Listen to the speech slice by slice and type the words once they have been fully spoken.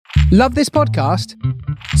Love this podcast?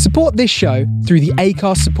 Support this show through the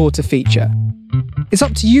Acast supporter feature. It's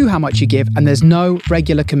up to you how much you give, and there's no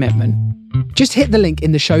regular commitment. Just hit the link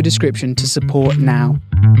in the show description to support now.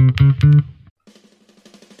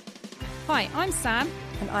 Hi, I'm Sam.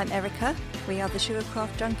 And I'm Erica. We are the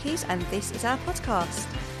Sugarcraft Junkies, and this is our podcast.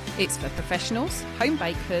 It's for professionals, home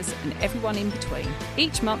bakers, and everyone in between.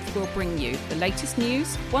 Each month we'll bring you the latest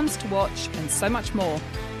news, ones to watch, and so much more.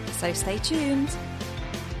 So stay tuned.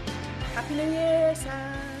 Happy New Year,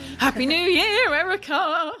 Sam. Happy New Year,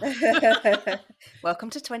 Erica. Welcome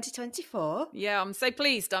to 2024. Yeah, I'm so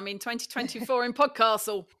pleased. I'm in 2024 in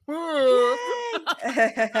Podcastle.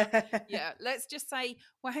 Yeah, let's just say,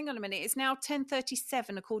 well, hang on a minute. It's now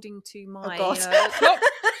 10:37 according to my clock.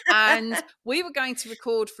 And we were going to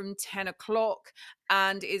record from 10 o'clock,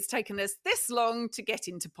 and it's taken us this long to get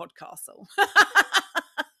into Podcastle.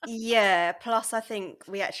 Yeah, plus I think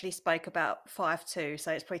we actually spoke about 5-2,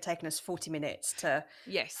 so it's probably taken us 40 minutes to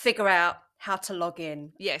figure out how to log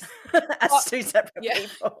in. Yes. As two separate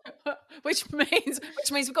people. Which means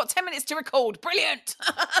we've got 10 minutes to record. Brilliant.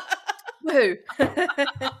 Woohoo.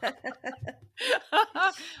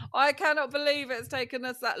 I cannot believe it's taken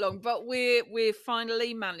us that long, but we've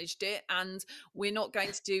finally managed it, and we're not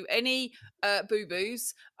going to do any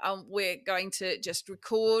boo-boos. We're going to just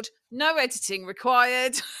record, no editing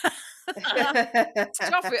required.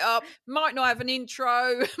 Stuff it up. Might not have an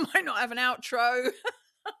intro, might not have an outro.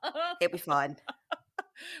 It'll be fine.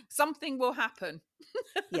 Something will happen.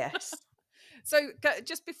 Yes. So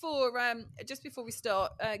just before we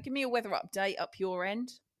start, give me a weather update up your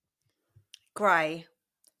end. Grey.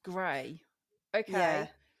 Okay. Yeah.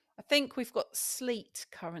 I think we've got sleet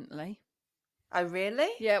currently. Oh, really?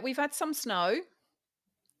 Yeah, we've had some snow.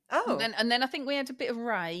 Oh. And then I think we had a bit of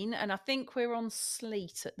rain, and I think we're on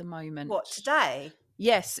sleet at the moment. What, today?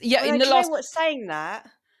 Yes. Yeah, well, in the last... what's saying that?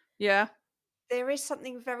 Yeah. There is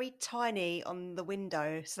something very tiny on the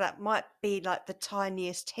window, so that might be like the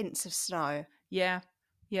tiniest hints of snow. Yeah.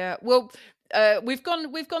 Well, we've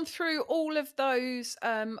gone through all of those,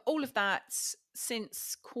 all of that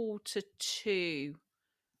since quarter to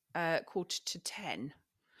 10.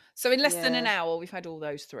 So in less than an hour, we've had all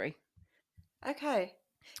those three. Okay.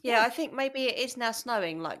 Yeah, I think maybe it is now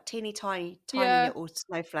snowing, like teeny tiny little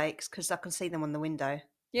snowflakes, because I can see them on the window.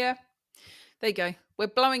 Yeah. There you go. We're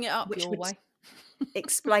blowing it up your way.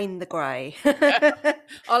 Explain the grey.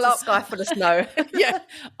 I'll sky full of snow. Yeah,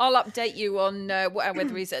 I'll update you on what our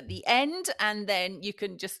weather is at the end, and then you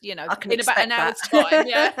can just, in about an hour's time.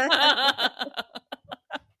 Yeah,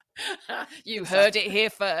 you heard it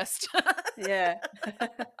here first. Yeah.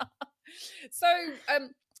 So,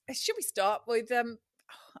 should we start with I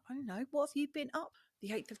don't know, what have you been up? The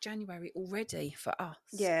 8th of January already for us.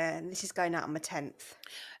 Yeah, and this is going out on the 10th.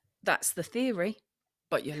 That's the theory.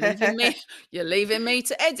 But you're leaving me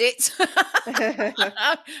to edit.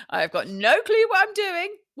 I've got no clue what I'm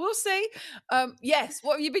doing. We'll see. Yes,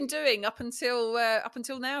 what have you been doing up until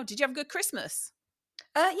now? Did you have a good Christmas?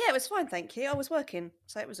 Yeah, it was fine, thank you. I was working,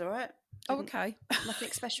 so it was all right. Oh, okay.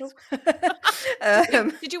 Nothing special.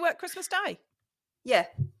 Did you work Christmas Day? Yeah.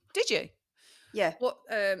 Did you? Yeah. What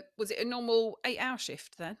was it, a normal 8-hour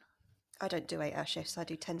shift then? I don't do 8-hour shifts. I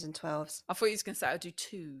do 10s and 12s. I thought you was going to say I do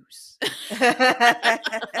 2s.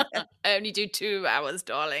 I only do 2 hours,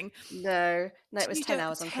 darling. No, it was 10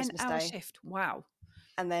 hours on Christmas Day. 10-hour shift. Wow.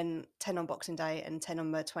 And then 10 on Boxing Day and 10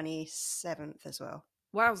 on the 27th as well.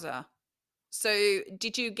 Wowza. So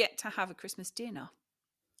did you get to have a Christmas dinner?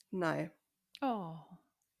 No. Oh.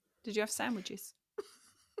 Did you have sandwiches?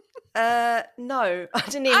 No, I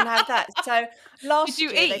didn't even have that. So last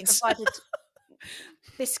year they provided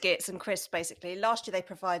biscuits and crisps, basically. Last year they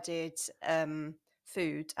provided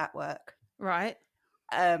food at work. Right.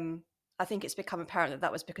 I think it's become apparent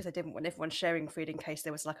that was because they didn't want everyone sharing food in case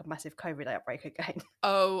there was like a massive COVID outbreak again.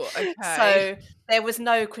 Oh, okay. So there was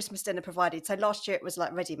no Christmas dinner provided. So last year it was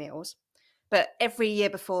like ready meals. But every year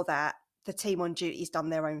before that, the team on duty's done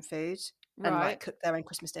their own food and like cooked their own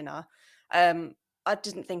Christmas dinner. I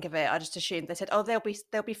didn't think of it. I just assumed they said, "Oh, there'll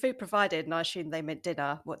be food provided," and I assumed they meant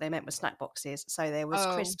dinner. What they meant was snack boxes. So there was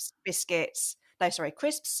crisps, biscuits. No, sorry,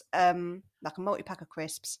 crisps. Like a multi-pack of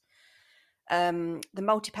crisps. The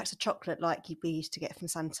multi-packs of chocolate, like we used to get from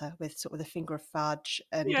Santa, with sort of the finger of fudge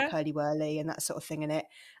and the curly whirly and that sort of thing in it,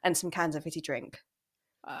 and some cans of fizzy drink.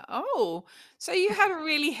 So you had a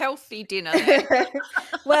really healthy dinner then.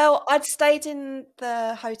 Well, I'd stayed in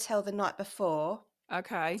the hotel the night before.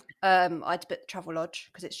 Okay. I'd booked Travelodge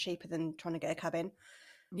because it's cheaper than trying to get a cabin.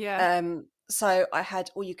 Yeah. So I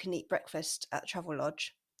had all you can eat breakfast at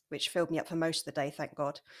Travelodge, which filled me up for most of the day, thank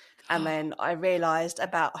God. And then I realised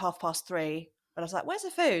about 3:30 And I was like, where's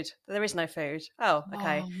the food? There is no food. Oh,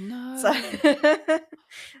 okay. Oh, no.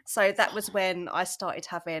 So that was when I started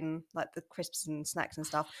having like the crisps and snacks and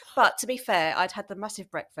stuff. But to be fair, I'd had the massive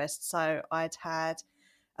breakfast. So I'd had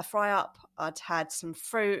a fry up, I'd had some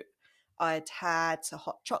fruit, I'd had a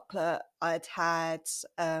hot chocolate, I'd had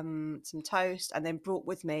some toast, and then brought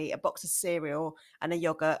with me a box of cereal and a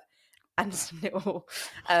yogurt and some little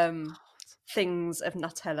things of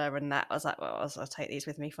Nutella and that. I was like, well, I'll take these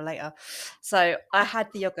with me for later. So I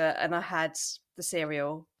had the yogurt and I had the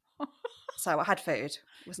cereal. So I had food.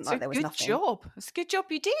 It wasn't like there was nothing. Good job. It's a good job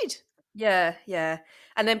you did. Yeah.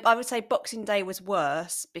 And then I would say Boxing Day was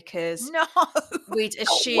worse because we'd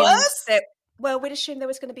assumed we'd assumed there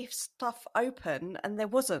was going to be stuff open and there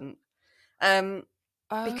wasn't.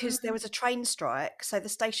 Because there was a train strike, so the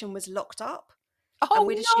station was locked up. And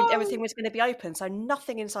we'd assumed everything was going to be open. So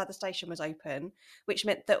nothing inside the station was open, which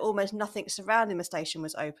meant that almost nothing surrounding the station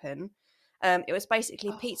was open. It was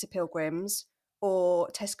basically Pizza Pilgrims or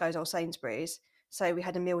Tesco's or Sainsbury's. So we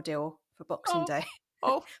had a meal deal for Boxing Day.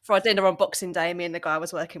 For our dinner on Boxing Day, me and the guy I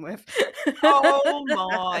was working with. Oh,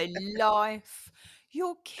 my life.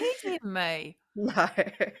 You're kidding me. No. Oh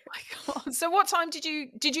my God. So what time did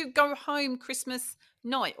you go home Christmas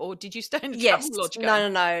night, or did you stay in the travel lodge? No.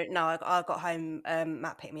 I got home.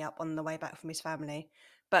 Matt picked me up on the way back from his family,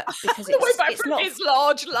 but because it's not his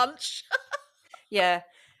large lunch. Yeah,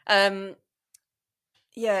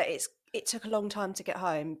 it took a long time to get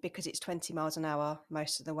home because it's 20 miles an hour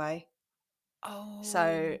most of the way.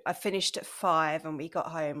 So I finished at 5 and we got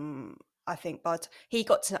home, I think, but he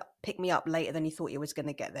got to pick me up later than he thought he was going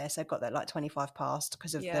to get there. So I got there like 25 past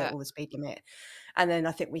because of all the speed limit. And then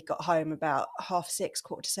I think we got home about 6:30,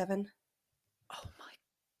 6:45. Oh my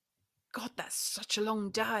God, that's such a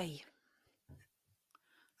long day.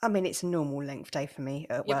 I mean, it's a normal length day for me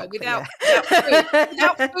at work. But without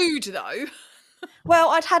food though. Well,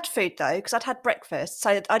 I'd had food though because I'd had breakfast.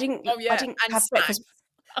 So I didn't have breakfast.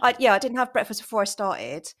 I didn't have breakfast before I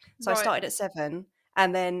started. So I started at 7.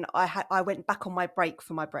 And then I went back on my break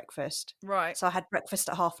for my breakfast. Right. So I had breakfast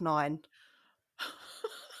at 9:30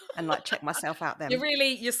 and like checked myself out then.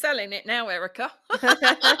 You're selling it now, Erica.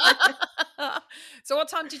 So what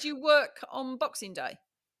time did you work on Boxing Day?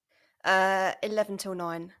 11 till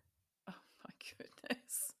 9. Oh my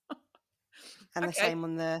goodness. And the same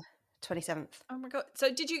on the 27th. Oh my God. So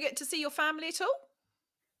did you get to see your family at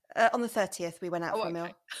all? On the 30th, we went out for a meal.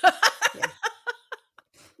 Yeah.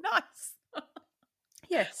 Nice.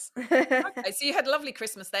 Yes. Okay, so you had a lovely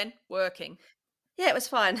Christmas then, working. Yeah, it was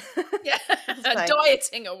fine. Yeah,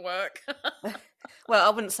 dieting at work. Well,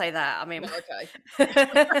 I wouldn't say that. I mean, okay.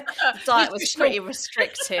 The diet was pretty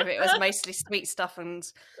restrictive. It was mostly sweet stuff and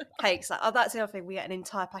cakes. That's the other thing. We had an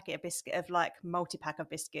entire packet of multi-pack of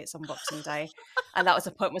biscuits on Boxing Day, and that was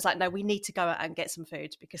the point. Was like, no, we need to go out and get some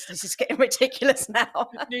food because this is getting ridiculous now.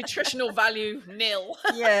 Nutritional value nil.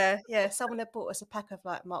 Yeah. Someone had bought us a pack of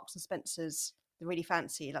like Marks and Spencer's, the really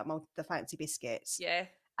fancy, the fancy biscuits. Yeah.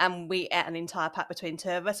 And we ate an entire pack between two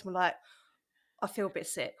of us. And we're like, I feel a bit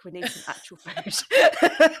sick. We need some actual food.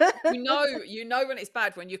 You know when it's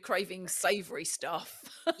bad when you're craving savoury stuff.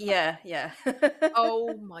 Yeah.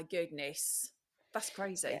 Oh my goodness. That's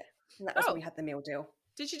crazy. Yeah. And that was when we had the meal deal.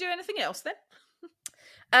 Did you do anything else then?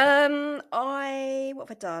 What have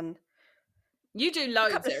I done? You do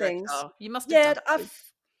loads of things. You must have done.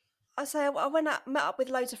 I met up with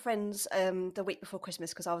loads of friends the week before Christmas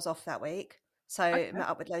because I was off that week. So met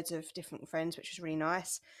up with loads of different friends, which was really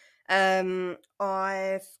nice.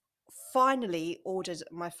 I've finally ordered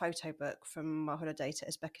my photo book from my holiday to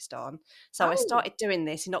Uzbekistan. So I started doing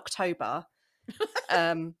this in October.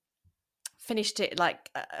 Finished it like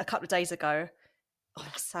a couple of days ago. Oh,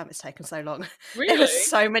 Sam, it's taken so long. Really? There were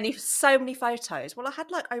so many photos. Well, I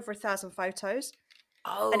had like over 1,000 photos.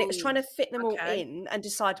 And it was trying to fit them all in and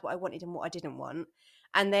decide what I wanted and what I didn't want.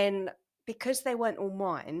 And then because they weren't all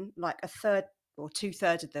mine, like a third or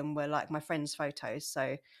 2/3 of them were like my friends' photos.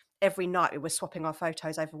 So every night we were swapping our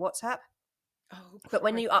photos over WhatsApp. But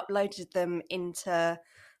when you uploaded them into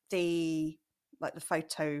the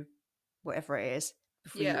photo, whatever it is,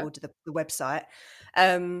 before you order the website,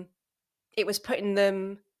 it was putting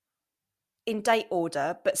them in date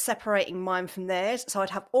order, but separating mine from theirs. So I'd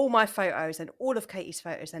have all my photos and all of Katie's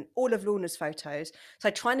photos and all of Lorna's photos. So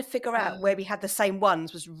trying to figure out where we had the same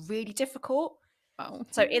ones was really difficult.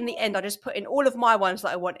 So in the end, I just put in all of my ones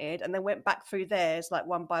that I wanted and then went back through theirs like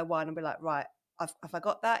one by one and be like, right, have I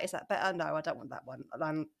got that? Is that better? No, I don't want that one.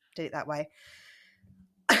 I did it that way.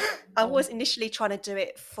 I was initially trying to do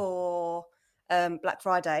it for Black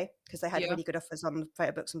Friday because they had really good offers on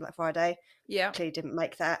photo books on Black Friday. Yeah. Clearly didn't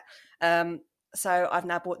make that. So I've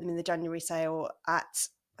now bought them in the January sale at,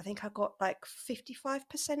 I think I got like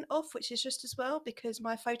 55% off, which is just as well, because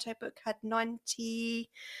my photo book had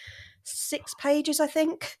 96 pages, I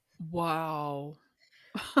think. Wow.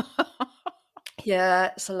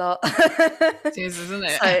 Yeah, it's a lot. It is, isn't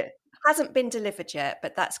it? So hasn't been delivered yet,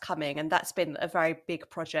 but that's coming, and that's been a very big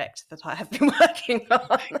project that I have been working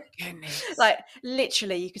on. Goodness. Like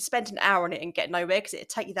literally, you could spend an hour on it and get nowhere because it'd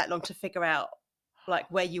take you that long to figure out like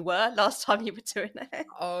where you were last time you were doing it.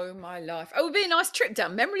 Oh my life! Oh, it'd be a nice trip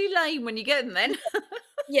down memory lane when you get them. Then.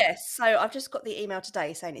 Yes, so I've just got the email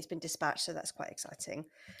today saying it's been dispatched, so that's quite exciting.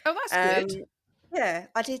 Oh, that's good. Yeah,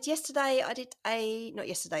 Saturday, I did a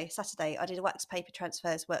wax paper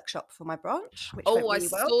transfers workshop for my branch, which went really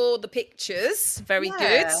well. I saw the pictures. Very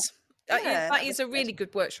good. That is a really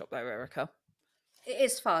good workshop though, Erica. It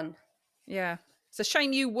is fun. Yeah. It's a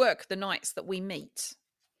shame you work the nights that we meet.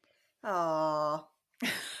 Aww.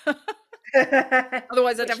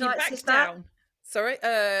 Otherwise I'd have you back down. Sorry.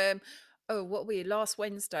 What were we? Last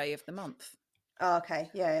Wednesday of the month. Oh, okay,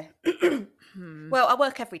 yeah. Well, I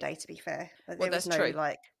work every day, to be fair. Well, that's true.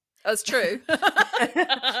 That's true.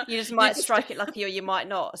 You just might strike it lucky or you might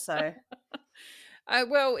not. So,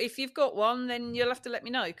 well, if you've got one, then you'll have to let me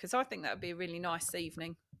know, because I think that would be a really nice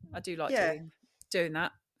evening. I do like doing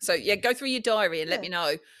that. So, yeah, go through your diary and let me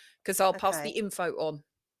know, because I'll pass the info on.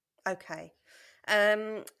 Okay.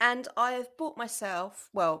 And I've bought myself,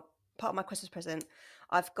 well, part of my Christmas present,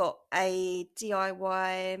 I've got a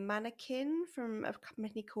DIY mannequin from a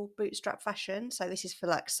company called Bootstrap Fashion. So this is for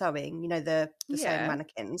like sewing, the sewing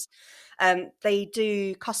mannequins. They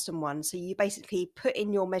do custom ones. So you basically put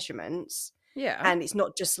in your measurements. Yeah. And it's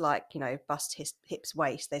not just like, bust, hips,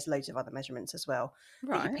 waist. There's loads of other measurements as well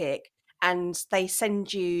that you pick. And they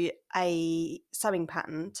send you a sewing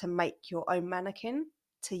pattern to make your own mannequin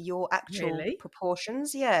to your actual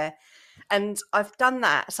proportions. Yeah. And I've done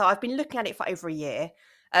that. So I've been looking at it for over a year.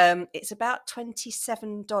 It's about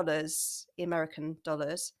 $27 American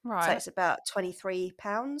dollars. Right. So it's about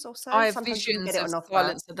 £23 or so. I have visions of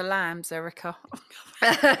Silence of the Lambs, Erica.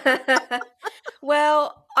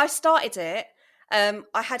 Well, I started it.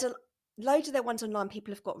 I had loads of their ones online.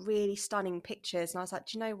 People have got really stunning pictures. And I was like,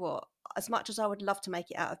 do you know what? As much as I would love to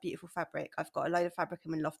make it out of beautiful fabric, I've got a load of fabric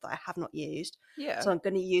in my loft that I have not used. Yeah. So I'm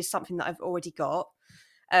going to use something that I've already got.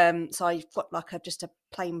 So I've got like just a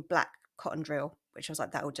plain black cotton drill, which I was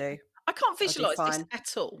like, that'll do. I can't visualise this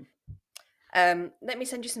at all. Let me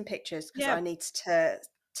send you some pictures because I need to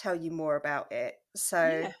tell you more about it.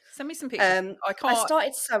 So send me some pictures. I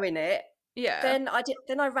started sewing it. Yeah. Then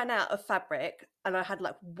I ran out of fabric and I had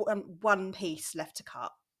like one piece left to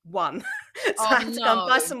cut. One. So I had to go and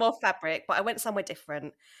buy some more fabric, but I went somewhere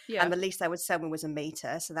different. Yeah. And the least they would sell me was a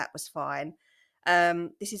meter, so that was fine.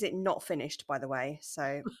 This is it not finished, by the way.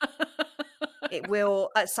 So it will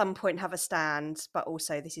at some point have a stand, but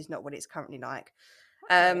also this is not what it's currently like.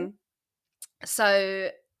 Okay. So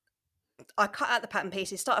I cut out the pattern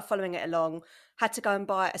pieces, started following it along, had to go and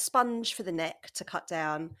buy a sponge for the neck to cut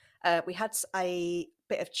down. We had a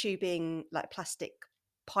bit of tubing, like plastic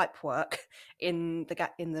pipe work in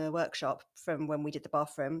the workshop from when we did the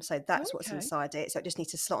bathroom. So that's what's inside it. So it just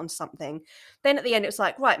needs to slot on something. Then at the end, it was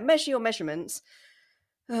like, right, measure your measurements.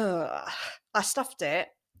 I stuffed it.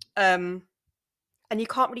 And you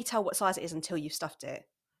can't really tell what size it is until you've stuffed it.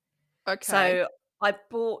 Okay. So I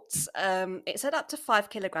bought, it said up to 5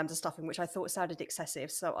 kilograms of stuffing, which I thought sounded excessive.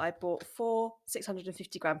 So I bought 4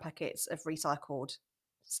 650 gram packets of recycled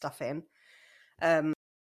stuffing.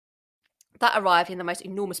 That arrived in the most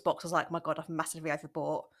enormous box. I was like, my God, I've massively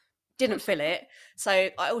overbought. Didn't fill it. So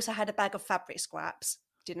I also had a bag of fabric scraps.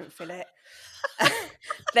 Didn't fill it.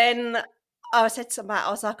 Then I said to Matt, I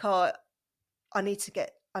was like, I need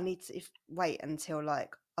to wait until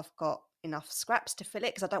like I've got enough scraps to fill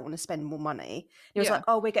it because I don't want to spend more money. He was like,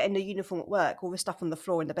 oh, we're getting a uniform at work. All the stuff on the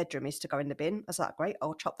floor in the bedroom is to go in the bin. I was like, great,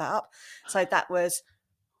 I'll chop that up. So that was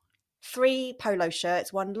 3 polo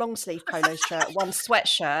shirts, 1 long sleeve polo shirt, 1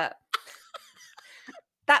 sweatshirt.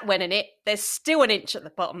 That went in it. There's still an inch at the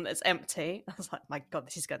bottom that's empty. I was like, my God,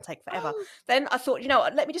 this is going to take forever. Then I thought,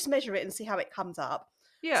 let me just measure it and see how it comes up.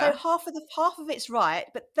 Yeah. So half of it's right,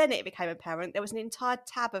 but then it became apparent there was an entire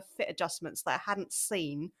tab of fit adjustments that I hadn't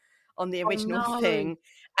seen on the original thing,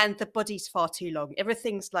 and the body's far too long.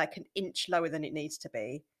 Everything's like an inch lower than it needs to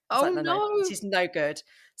be. No, this is no good.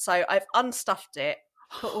 So I've unstuffed it,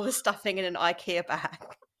 put all the stuffing in an IKEA bag,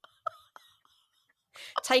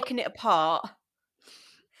 taken it apart,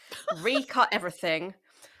 recut everything.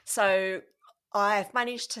 So I've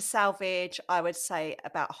managed to salvage, I would say,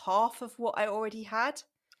 about half of what I already had.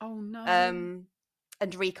 Oh no.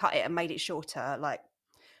 And recut it and made it shorter. Like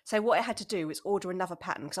So what I had to do was order another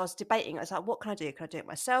pattern, because I was debating. I was like, what can I do? Can I do it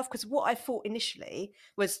myself? Because what I thought initially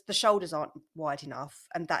was the shoulders aren't wide enough,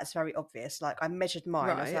 and that's very obvious. Like, I measured mine.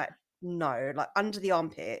 I was like, no, like under the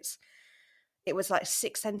armpits, it was like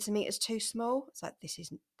 6 centimeters too small. It's like, this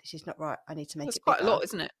is not right. I need to make it bigger. Quite a lot,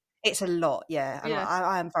 isn't it? It's a lot, yeah. And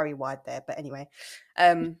I am very wide there, but anyway,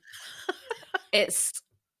 I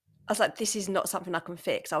was like, this is not something I can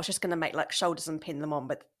fix. I was just going to make like shoulders and pin them on,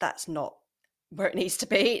 but that's not where it needs to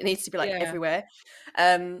be. It needs to be like everywhere.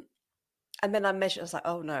 And then I measured. I was like,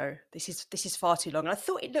 oh no, this is far too long. And I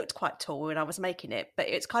thought it looked quite tall when I was making it, but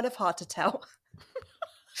it's kind of hard to tell.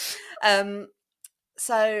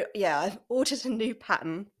 So yeah, I've ordered a new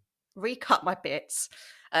pattern, recut my bits.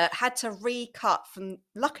 Had to recut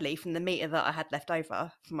luckily from the meter that I had left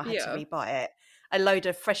over from I had to rebuy it, a load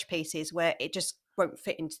of fresh pieces where it just won't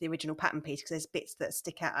fit into the original pattern piece, because there's bits that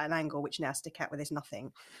stick out at an angle which now stick out where there's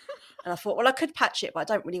nothing. And I thought, well, I could patch it, but I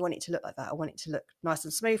don't really want it to look like that. I want it to look nice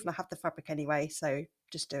and smooth, and I have the fabric anyway, so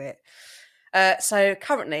just do it. So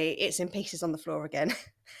currently it's in pieces on the floor again,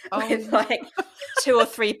 with like 2 or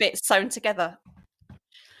 3 bits sewn together.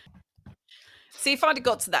 See, if I'd have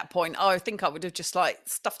got to that point, I think I would have just like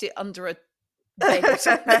stuffed it under a bed or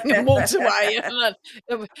something and walked away. And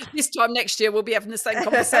this time next year, we'll be having the same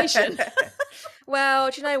conversation. Well,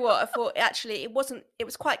 do you know what? I thought actually it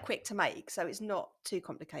was quite quick to make, so it's not too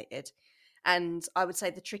complicated. And I would say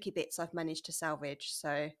the tricky bits I've managed to salvage.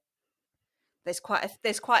 So there's quite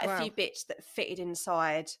a few bits that fitted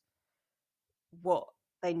inside what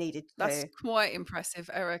they needed to. That's quite impressive,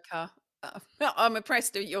 Erica. I'm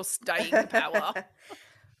impressed at your staying power.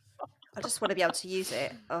 I just want to be able to use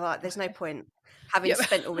it. Like, there's no point having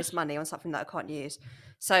spent all this money on something that I can't use.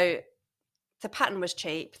 So the pattern was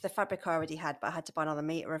cheap. The fabric I already had, but I had to buy another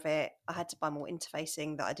meter of it. I had to buy more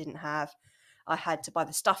interfacing that I didn't have. I had to buy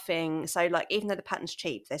the stuffing. So like, even though the pattern's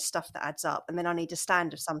cheap, there's stuff that adds up. And then I need a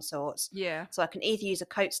stand of some sorts. Yeah. So I can either use a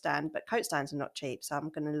coat stand, but coat stands are not cheap. So I'm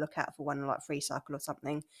going to look out for one like FreeCycle or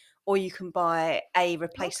something. Or you can buy a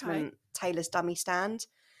replacement tailor's dummy stand,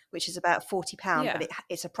 which is about £40, but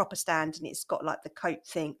it's a proper stand, and it's got like the coat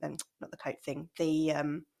thing, not the coat thing, the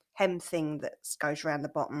hem thing that goes around the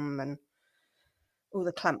bottom and all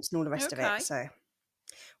the clamps and all the rest of it. So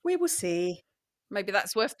we will see. Maybe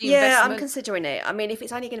that's worth the investment. I'm considering it. I mean, if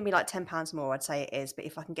it's only going to be like £10 more, I'd say it is. But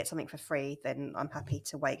if I can get something for free, then I'm happy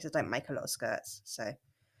to wait, because I don't make a lot of skirts. So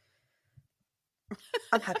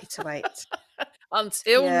I'm happy to wait.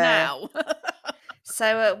 Until now.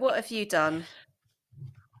 So what have you done?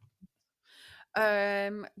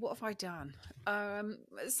 What have I done?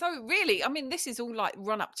 So really, I mean, this is all like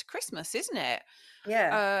run up to Christmas, isn't it?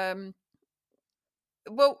 Yeah.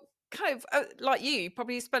 Well, kind of like you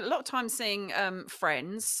probably spent a lot of time seeing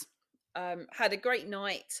friends. Had a great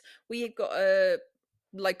night. We had got a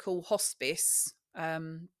local hospice,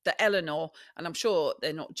 the Eleanor, and I'm sure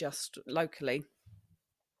they're not just locally.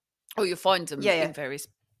 Oh, you'll find them in various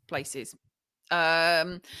places.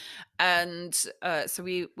 So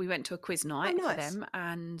we went to a quiz night for them,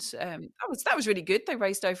 and that was really good. They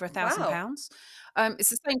raised over £1,000. It's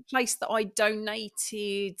the same place that I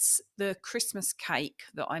donated the Christmas cake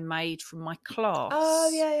that I made from my class.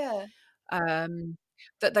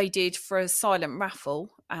 That they did for a silent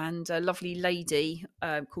raffle, and a lovely lady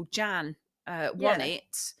called Jan won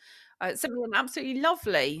it. Sent me an absolutely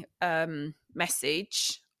lovely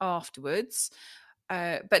message afterwards.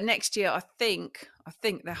 But next year, I think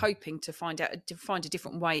they're hoping to find a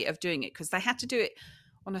different way of doing it, because they had to do it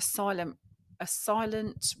on a silent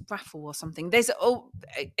raffle or something.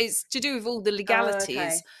 It's to do with all the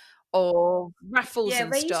legalities of raffles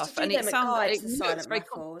and stuff, and it sounds very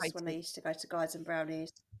complicated when they used to go to Guides and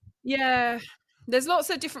Brownies. Yeah, there's lots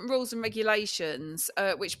of different rules and regulations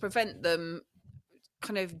which prevent them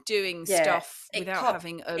kind of doing stuff without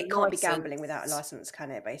having a license. It can't be gambling without a license, can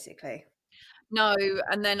it? Basically. No,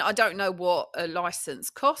 and then I don't know what a license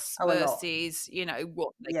costs versus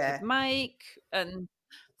what they could make, and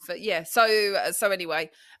so anyway,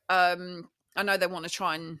 I know they want to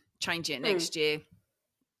try and change it next year.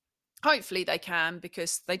 Hopefully they can,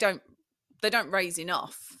 because they don't raise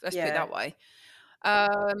enough. Let's put it that way.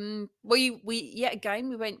 We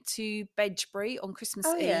went to Bedgebury on Christmas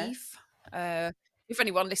Eve. If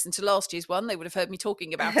anyone listened to last year's one, they would have heard me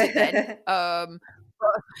talking about it then.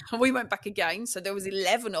 We went back again, so there was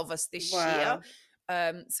 11 of us this year.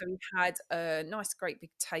 So we had a nice, great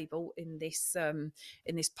big table in this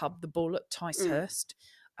pub, the Bull at Ticehurst,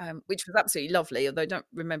 which was absolutely lovely. Although I don't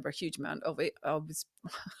remember a huge amount of it.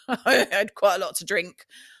 I had quite a lot to drink,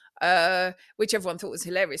 which everyone thought was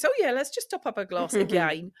hilarious. Oh yeah, let's just top up a glass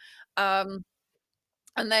again.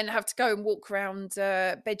 and then have to go and walk around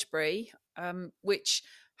Bedgebury, which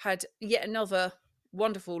had yet another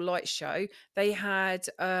wonderful light show. They had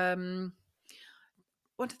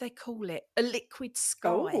what do they call it? A liquid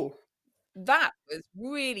sky. Oh. That was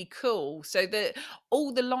really cool. So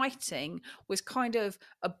all the lighting was kind of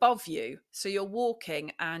above you. So you're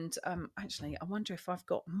walking, and actually, I wonder if I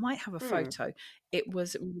might have a photo. It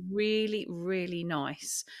was really, really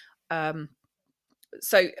nice.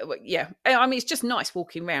 So yeah, I mean, it's just nice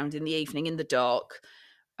walking around in the evening in the dark,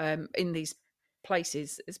 in these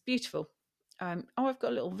places. It's beautiful. I've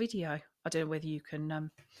got a little video. I don't know whether you can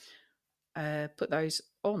put those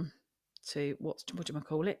on to what do I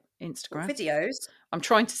call it? Instagram videos. I'm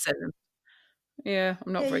trying to send them. Yeah,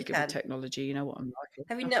 I'm not very good at technology. You know what I'm like.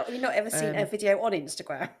 Have you not ever seen a video on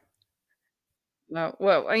Instagram? No,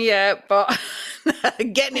 well, yeah, but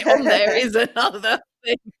getting it on there is another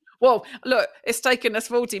thing. Well, look, it's taken us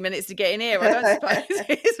 40 minutes to get in here. I don't suppose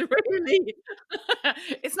it's really.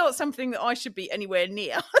 It's not something that I should be anywhere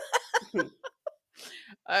near.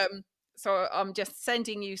 So I'm just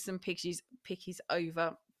sending you some pictures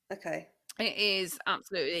over. Okay. It is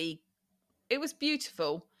absolutely. It was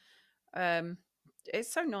beautiful.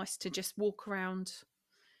 It's so nice to just walk around,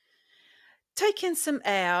 take in some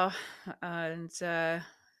air, and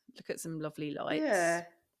look at some lovely lights. Yeah.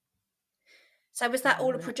 So was that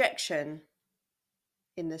all a projection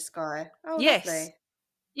in the sky? Oh, yes. Lovely.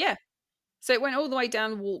 Yeah. So it went all the way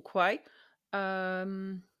down the walkway. There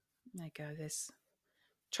you go. There's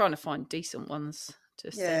trying to find decent ones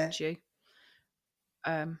to send you.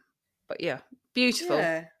 But yeah, beautiful.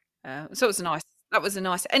 Yeah. So it was nice. That was a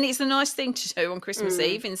nice, and it's a nice thing to do on Christmas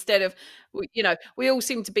Eve instead of, we all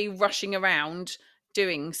seem to be rushing around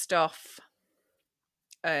doing stuff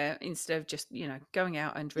instead of just, going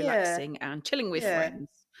out and relaxing and chilling with friends.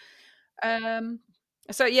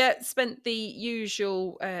 So yeah, spent the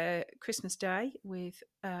usual Christmas Day with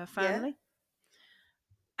family.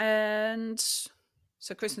 And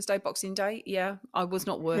so Christmas Day, Boxing Day, I was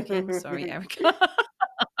not working. Sorry, Erica.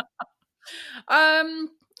 And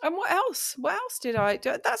what else? What else did I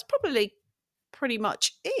do? That's probably pretty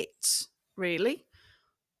much it, really.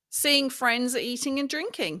 Seeing friends, eating and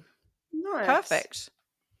drinking. Nice. Perfect.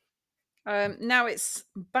 Now it's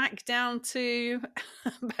back down to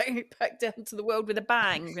the world with a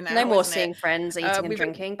bang. No more seeing friends, eating and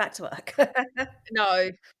drinking. Back to work. No,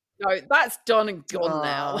 that's done and gone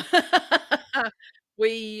now.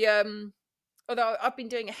 Although I've been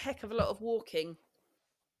doing a heck of a lot of walking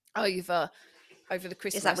over the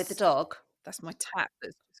Christmas. Is that with the dog? That's my tap.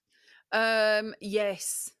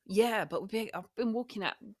 Yes, yeah, but I've been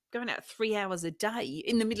going out 3 hours a day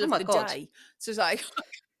in the middle of the day. So it's like,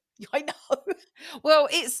 I know. Well,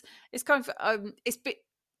 it's kind of it's a bit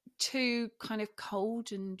too kind of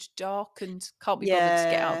cold and dark, and can't be bothered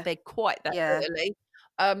to get out of bed quite that early.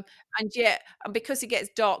 And because it gets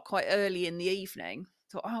dark quite early in the evening,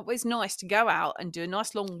 I thought, it's nice to go out and do a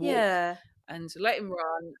nice long walk and let him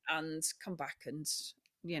run and come back and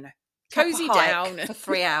cozy down for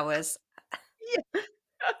 3 hours.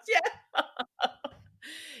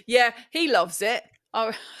 Yeah, he loves it.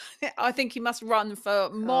 I think he must run for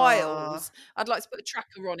miles. I'd like to put a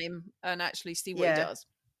tracker on him and actually see what he does.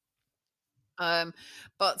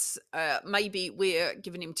 But maybe we're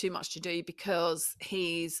giving him too much to do because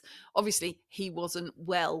he wasn't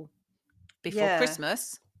well before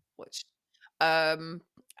Christmas, which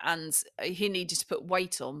and he needed to put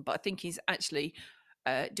weight on. But I think he's actually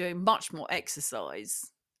doing much more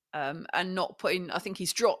exercise and not putting. I think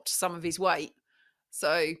he's dropped some of his weight,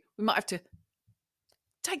 so we might have to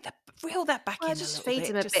reel that back in. Just feed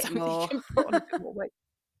him a bit more. Put on a bit more weight.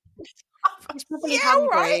 He's probably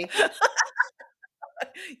hungry. Right.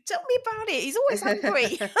 Tell me about it. He's always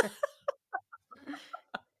hungry.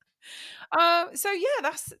 So yeah,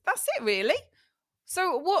 that's it really.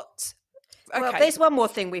 So what? Okay. Well, there's one more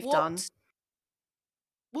thing we've done.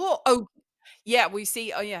 What? Oh, yeah. We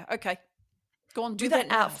see. Oh, yeah. Okay. Go on. We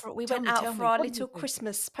went out for our little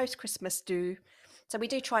post-Christmas do. So we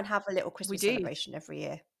do try and have a little Christmas celebration every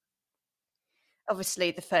year.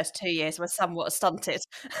 Obviously, the first 2 years were somewhat stunted.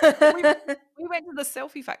 We went to the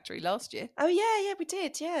Selfie Factory last year. Oh, yeah, we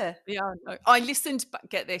did, yeah. Yeah, I listened back.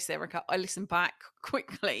 Get this, Erica. I listened back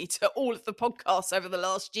quickly to all of the podcasts over the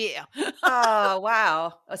last year. Oh,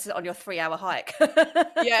 wow. This is on your 3-hour hike.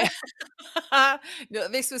 Yeah. No,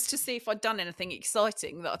 this was to see if I'd done anything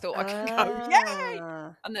exciting that I thought I could go, yay!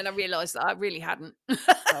 And then I realised that I really hadn't.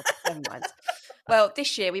 Oh, never mind. Well,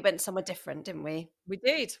 this year we went somewhere different, didn't we? We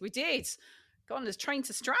did. Gone as train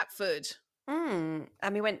to Stratford. And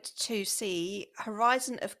we went to see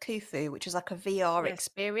Horizon of Khufu, which is like a VR Yes.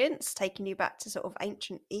 experience, taking you back to sort of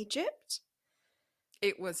ancient Egypt.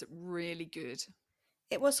 It was really good.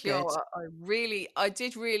 It was Do you know good. what? I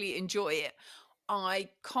did really enjoy it. I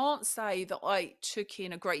can't say that I took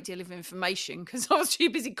in a great deal of information because I was too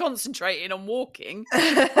busy concentrating on walking,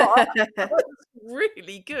 but it was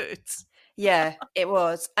really good. Yeah, it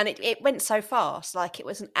was. And it went so fast. Like it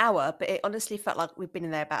was an hour, but it honestly felt like we'd been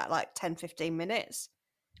in there about like 10, 15 minutes.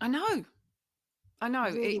 I know.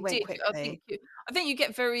 Really It went did. quickly. I think you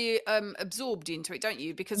get very absorbed into it, don't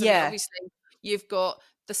you? Because I mean, Yeah, obviously, you've got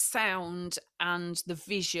the sound and the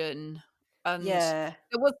vision, and yeah.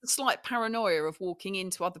 there was a slight paranoia of walking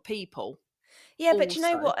into other people. Yeah, but you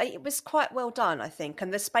know Also, what? It was quite well done, I think.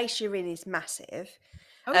 And the space you're in is massive.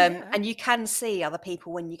 oh yeah, And you can see other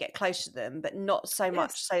people when you get close to them, but not so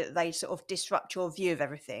much yes, so that they sort of disrupt your view of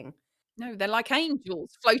everything. no, they're like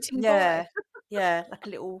angels floating by. Yeah, yeah, like a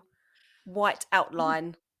little white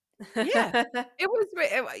outline. Yeah,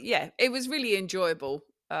 it was really enjoyable.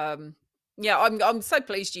 Yeah, I'm so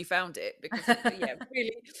pleased you found it because yeah,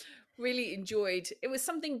 really enjoyed. It was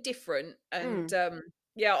something different, and Mm,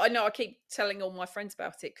 yeah, I know I keep telling all my friends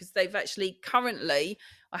about it because they've actually currently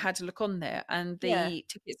I had to look on there and yeah. the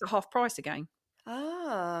tickets are half price again.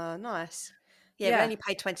 Ah, nice. Yeah, we Yeah, only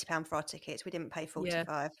paid £20 for our tickets. We didn't pay yeah.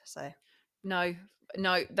 45. So, No,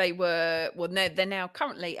 no, they were well. They're now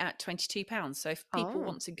currently at £22. So if people oh,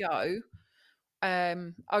 want to go,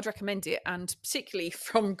 I'd recommend it, and particularly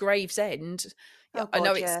from Gravesend. Yeah, oh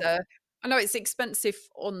God, yeah, I know it's expensive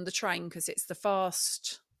on the train because it's the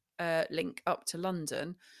fast link up to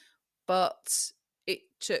London, but it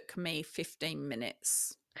took me 15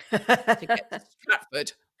 minutes to get to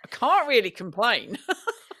Stratford. I can't really complain.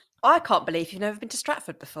 I can't believe you've never been to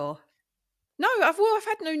Stratford before. No, I've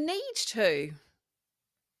had no need to.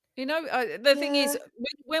 You know, the thing Yeah, is,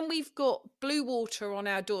 when we've got Blue Water on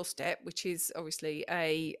our doorstep, which is obviously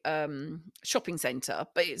a shopping centre,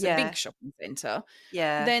 but it's a yeah, big shopping centre,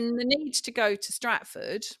 yeah, then the need to go to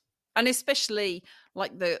Stratford, and especially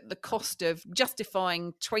like the cost of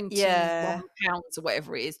justifying yeah, £21 or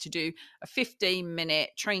whatever it is to do a 15-minute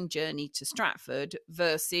train journey to Stratford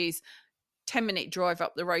versus 10-minute drive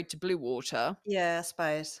up the road to Blue Water. yeah, I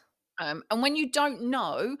suppose. And when you don't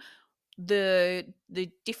know the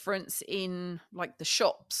difference in like the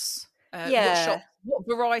shops, Yeah, what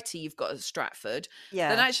variety you've got at Stratford,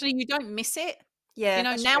 then yeah, actually you don't miss it. You yeah, know,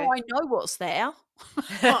 that's now true. I know what's there.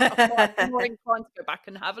 I might be more inclined to go back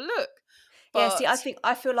and have a look. Yeah, see, But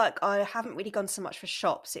I feel like I haven't really gone so much for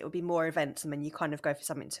shops. It would be more events, and then you kind of go for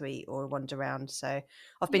something to eat or wander around. So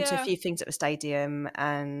I've been to a yeah, few things at the stadium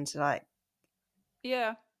and like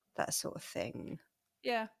yeah, that sort of thing.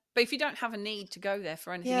 yeah. But if you don't have a need to go there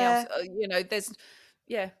for anything else, Yeah, you know,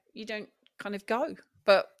 yeah, you don't kind of go.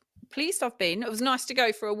 But pleased I've been. It was nice to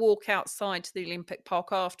go for a walk outside to the Olympic Park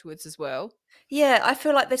afterwards as well. yeah, I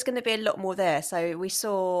feel like there's going to be a lot more there. So we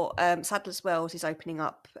saw Sadler's Wells is opening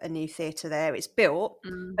up a new theatre there. It's built,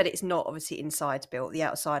 Mm, but it's not obviously inside built. The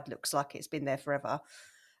outside looks like it's been there forever.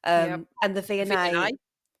 yep. And the V&A. V&A,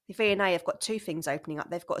 the V&A have got two things opening up.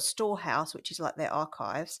 They've got a storehouse, which is like their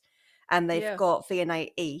archives, and they've Yeah. got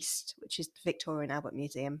V&A East, which is the Victoria and Albert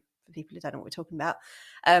Museum. For people who don't know what we're talking about,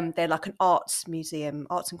 they're like an arts museum,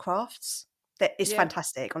 arts and crafts. It's Yeah.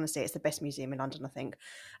 fantastic. Honestly, it's the best museum in London, I think.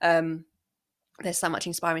 Um, there's so much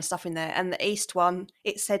inspiring stuff in there. And the East one,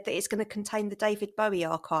 it said that it's going to contain the David Bowie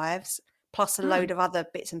archives plus a Mm. load of other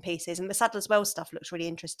bits and pieces. And the Sadler's Wells stuff looks really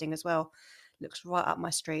interesting as well. Looks right up my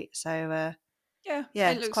street. So Yeah. yeah,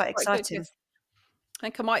 It it's looks quite quite good. exciting. Yes. I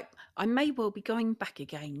think I may well be going back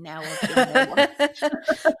again now I've been there once.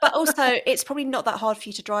 But also, it's probably not that hard for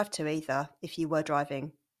you to drive to either if you were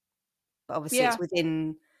driving. But obviously, Yeah. it's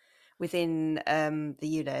within the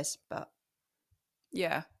ULEZ, but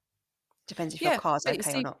Yeah. depends if your Yeah. car's But you okay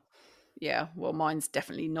or see, not. yeah, well, mine's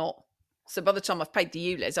definitely not. So by the time I've paid the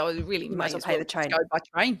ULEZ, I really You might as may well as pay well the just train. go by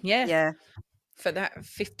train. Yeah. Yeah, For that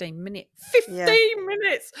 15 minute. yeah, 15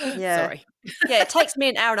 minutes. yeah. Sorry. Yeah, it takes me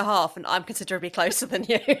an hour and a half, and I'm considerably closer than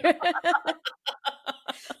you.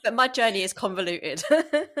 But my journey is convoluted.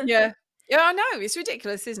 Yeah. Yeah, I know. It's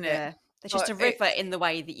ridiculous, isn't it? Yeah. There's just But a river in the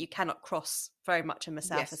way that you cannot cross very much in the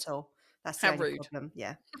south yes. at all. That's the How only rude. problem.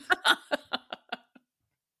 Yeah.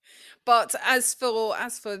 But as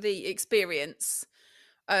for the experience,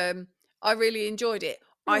 I really enjoyed it.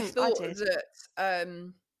 I I thought did. that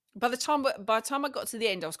by the time I got to the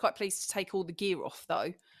end, I was quite pleased to take all the gear off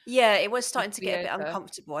though. Yeah, it was starting to We get a had bit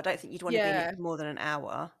uncomfortable. I don't think you'd want to be in it yeah, for more than an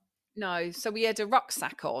hour. no. So we had a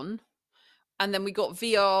rucksack on, and then we got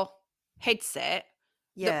VR headset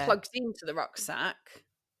that Yeah. plugs into the rucksack.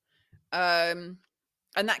 and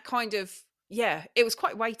that kind of, it was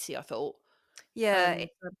quite weighty, I thought. Yeah.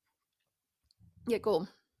 Yeah, go on.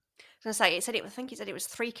 I was going to say, I think it said it was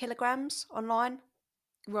 3 kilograms online.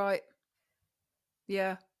 Right.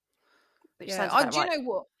 Yeah. Which sounds about do you right. know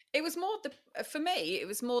what? It was more for me, it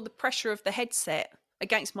was more the pressure of the headset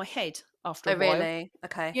against my head after a while. Really?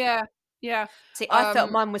 Okay. Yeah. Yeah. See, I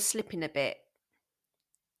felt mine was slipping a bit.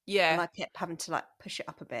 Yeah. And I kept having to like push it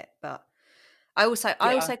up a bit. But I also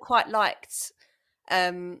quite liked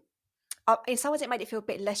in some ways it made it feel a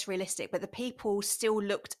bit less realistic, but the people still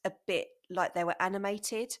looked a bit like they were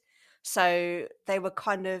animated. So they were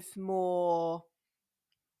kind of more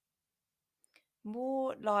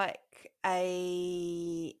like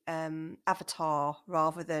a avatar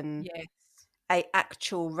rather than a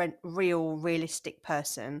actual real realistic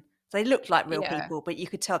person. They looked like real people, but you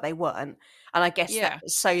could tell they weren't. And I guess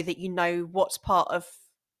that's so that you know what's part of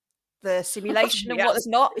the simulation and what's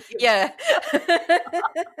not. Yeah.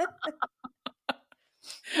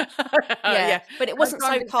 Yeah. But it wasn't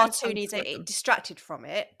so cartoony that it distracted from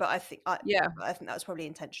it. But I think that was probably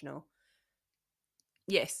intentional.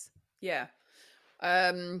 Yes. Yeah.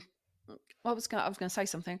 I was going to say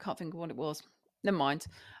something. I can't think of what it was. Never mind.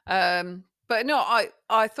 But no,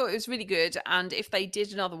 I thought it was really good. And if they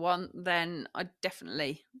did another one, then I'd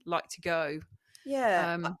definitely like to go.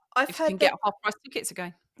 Yeah. I've heard you can get half-price tickets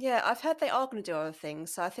again. Yeah, I've heard they are going to do other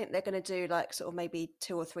things. So I think they're going to do like sort of maybe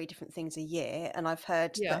 2 or 3 different things a year. And I've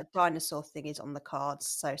heard that a dinosaur thing is on the cards.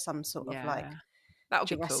 So some sort of like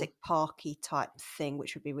Jurassic Parky type thing,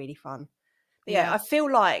 which would be really fun. But I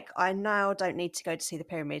feel like I now don't need to go to see the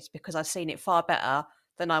pyramids because I've seen it far better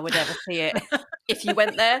than I would ever see it if you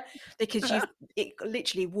went there, because it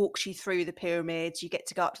literally walks you through the pyramids. You get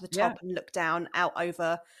to go up to the top and look down out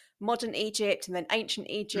over modern Egypt and then ancient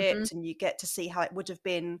Egypt, and you get to see how it would have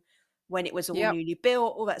been when it was all newly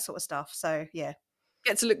built, all that sort of stuff. So get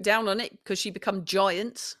to look down on it because you become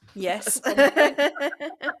giants. Yes. But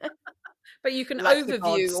you can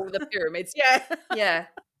overview all the pyramids. No,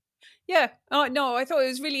 I thought it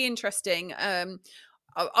was really interesting. I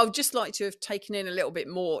would just like to have taken in a little bit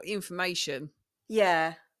more information.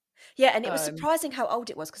 And it was surprising how old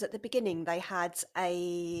it was, because at the beginning they had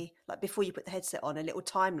before you put the headset on, a little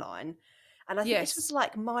timeline, and I think this was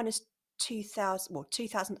like minus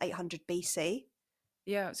 2800 BC.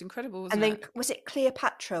 Yeah, it's incredible. And then was it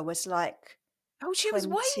Cleopatra was like, she was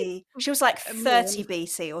like 30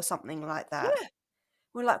 BC or something like that. Yeah.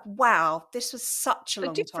 We're like, wow, this was such a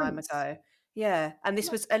long time ago. Yeah, and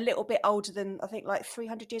this was a little bit older than, I think, like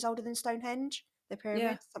 300 years older than Stonehenge, the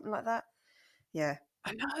pyramids, something like that. Yeah.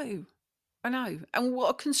 I know. And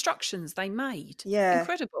what constructions they made. Yeah.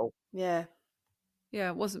 Incredible. Yeah. Yeah,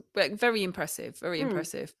 it wasn't very impressive. Very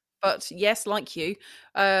impressive. But yes, like you,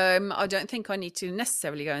 I don't think I need to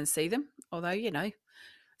necessarily go and see them. Although, you know,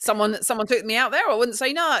 someone took me out there, I wouldn't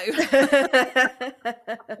say no.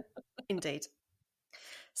 Indeed.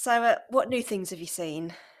 So what new things have you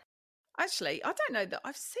seen? Actually, I don't know that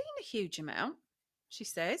I've seen a huge amount, she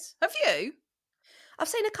says. Have you? I've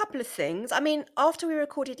seen a couple of things. I mean, after we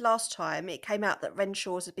recorded last time, it came out that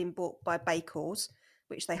Renshaws had been bought by Bakers,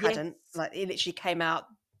 which they hadn't. Like, it literally came out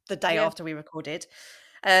the day after we recorded.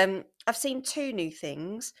 I've seen 2 new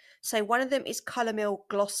things. So one of them is Colour Mill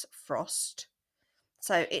Gloss Frost.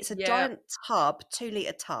 So it's a giant tub,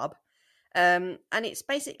 2-litre tub. And it's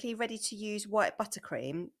basically ready to use white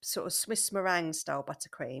buttercream, sort of Swiss meringue style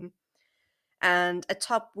buttercream. And a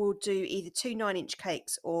tub will do either 2 9-inch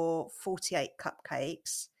cakes or 48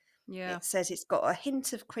 cupcakes. Yeah. It says it's got a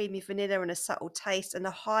hint of creamy vanilla and a subtle taste and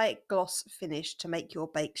a high gloss finish to make your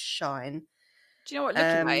bakes shine. Do you know what, looking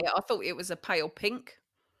at it, I thought it was a pale pink.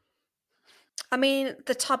 I mean,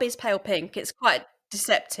 the tub is pale pink. It's quite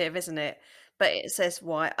deceptive, isn't it? But it says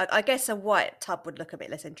white. I guess a white tub would look a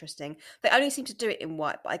bit less interesting. They only seem to do it in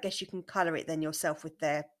white, but I guess you can colour it then yourself with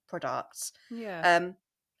their products. Yeah.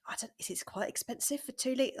 Is it quite expensive for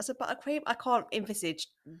 2 litres of buttercream? I can't envisage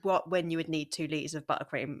when you would need 2 litres of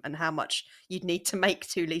buttercream and how much you'd need to make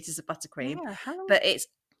 2 litres of buttercream. Yeah, but it's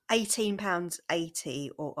 £18.80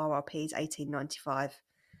 or RRP is £18.95. And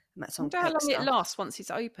that's on how long it lasts once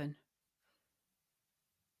it's open?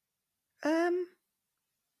 I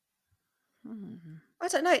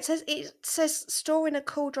don't know. It says store in a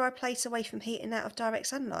cool, dry place away from heat and out of direct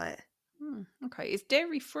sunlight. Okay, it's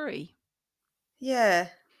dairy free. Yeah.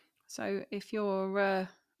 So if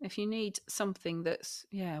you need something that's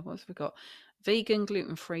what have we got? Vegan,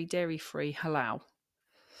 gluten free, dairy free, halal.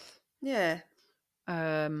 Yeah.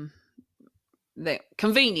 The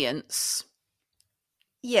convenience.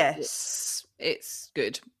 Yes, it's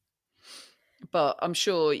good, but I'm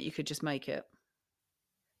sure you could just make it.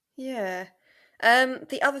 Yeah.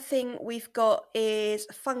 The other thing we've got is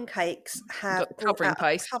Fun Cakes You've have got the brought covering out a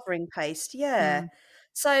paste. covering paste. Yeah. Mm.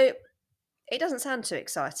 So it doesn't sound too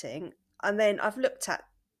exciting. And then I've looked at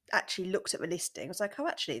the listing. I was like, oh,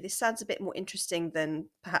 actually, this sounds a bit more interesting than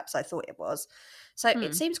perhaps I thought it was. So it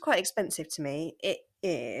Mm. seems quite expensive to me. It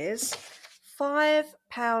is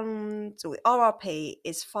 £5, or the RRP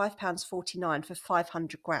is £5.49 for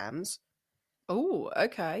 500 grams, Oh,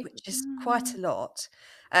 okay. which is quite a lot.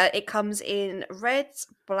 It comes in red,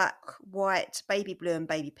 black, white, baby blue, and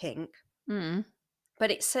baby pink. Mm.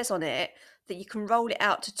 But it says on it that you can roll it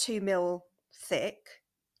out to 2 mil thick,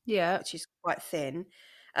 Yeah. which is quite thin.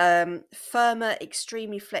 Firmer,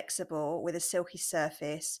 extremely flexible with a silky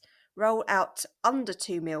surface. Roll out under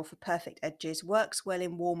 2 mil for perfect edges. Works well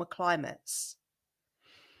in warmer climates.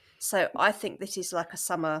 So I think this is like a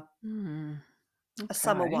summer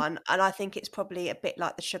Okay. one, and I think it's probably a bit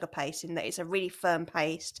like the sugar paste in that it's a really firm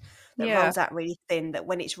paste that Yeah. rolls out really thin, that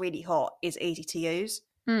when it's really hot is easy to use.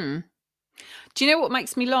 Mm. Do you know what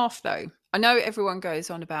makes me laugh though? I know everyone goes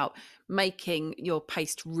on about making your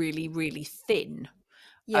paste really, really thin.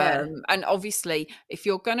 Yeah. And obviously, if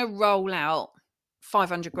you're going to roll out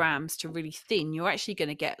 500 grams to really thin, you're actually going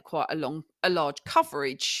to get quite a large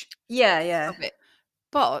coverage Yeah. of it.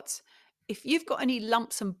 But if you've got any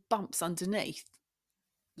lumps and bumps underneath,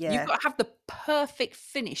 you've Yeah. got to have the perfect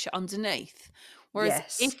finish underneath. Whereas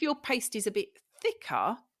Yes. if your paste is a bit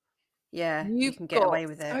thicker, Yeah. You you've can get got away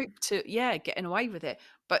with it. scope to getting away with it.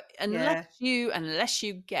 But Yeah. unless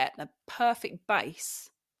you get the perfect base,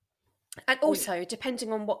 And also,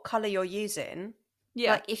 depending on what colour you're using,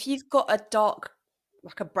 yeah, like if you've got a dark,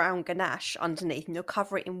 like a brown ganache underneath and you'll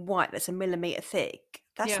cover it in white that's a millimetre thick,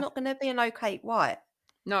 that's yeah, not going to be an opaque white.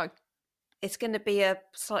 no, It's going to be a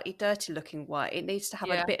slightly dirty looking white. It needs to have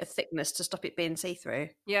a yeah. bit of thickness to stop it being see-through.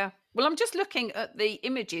 Yeah. Well, I'm just looking at the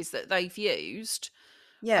images that they've used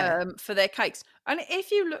Yeah. for their cakes. And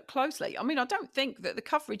if you look closely, I mean, I don't think that the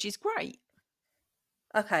coverage is great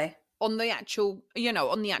Okay. on the actual,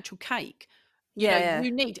 on the actual cake. Yeah.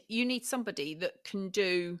 You need somebody that can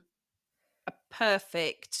do a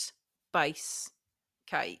perfect base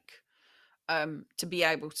cake to be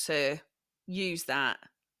able to use that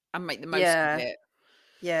and make the most of it.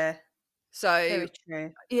 Yeah. So, Very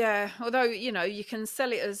true. yeah, although, you can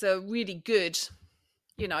sell it as a really good,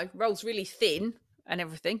 rolls really thin and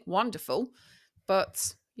everything, wonderful.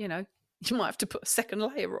 But, you might have to put a second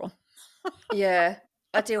layer on. Yeah.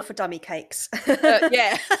 Ideal for dummy cakes.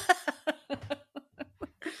 Yeah.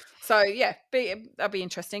 So, yeah, that'd be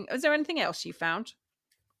interesting. Is there anything else you found?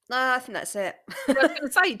 No, I think that's it. I was going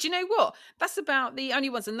to say, do you know what? That's about the only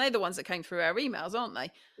ones, and they're the ones that came through our emails, aren't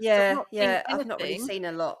they? So I've not seen I've not really anything. seen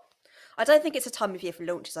a lot. I don't think it's a time of year for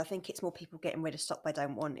launches. I think it's more people getting rid of stock they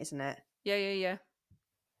don't want, isn't it? Yeah.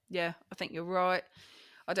 Yeah, I think you're right.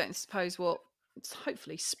 I don't suppose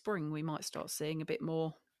hopefully spring we might start seeing a bit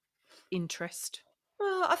more interest.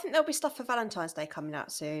 Well, I think there'll be stuff for Valentine's Day coming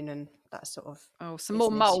out soon and that sort of some more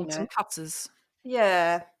business, molds and cutters.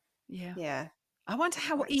 Yeah. Yeah. I wonder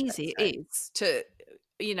how Quite easy it is to,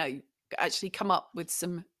 actually come up with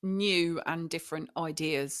some new and different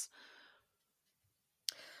ideas.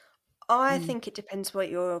 I think it depends what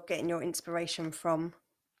you're getting your inspiration from.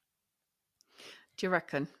 Do you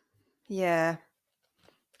reckon? Yeah.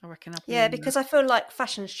 I reckon. Because I feel like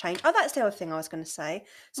fashion's changed. Oh, that's the other thing I was going to say.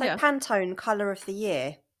 So Pantone Colour of the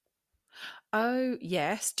Year. Oh,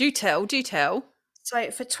 yes. Do tell.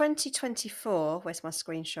 So for 2024, where's my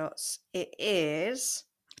screenshots? It is...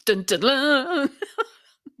 Dun, dun, dun.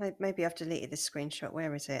 Maybe I've deleted this screenshot.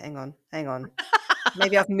 Where is it? Hang on.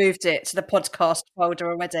 Maybe I've moved it to the podcast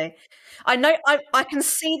folder already. I know I can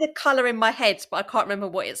see the colour in my head, but I can't remember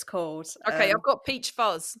what it's called. Okay, I've got Peach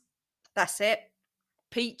Fuzz. That's it.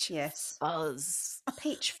 Peach Fuzz.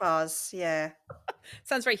 Peach Fuzz, yeah.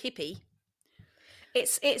 Sounds very hippie.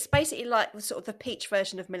 It's basically like the sort of the peach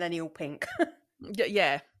version of Millennial Pink.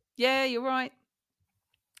 Yeah, you're right.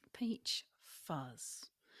 Peach Fuzz.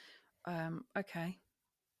 Okay.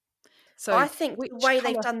 So I think the way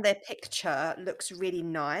they've done their picture looks really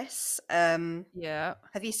nice. Yeah.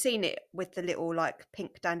 Have you seen it with the little like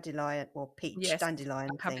pink dandelion or peach dandelion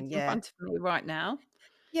I have thing? it in front of me right now.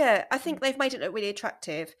 Yeah, I think they've made it look really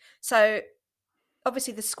attractive. So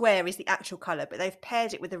obviously the square is the actual colour, but they've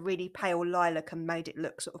paired it with a really pale lilac and made it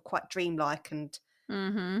look sort of quite dreamlike and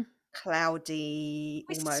cloudy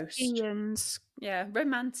almost. Yeah,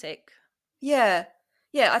 romantic. Yeah,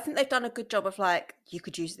 I think they've done a good job of like, you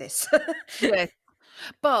could use this. Yeah,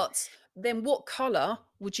 but then what colour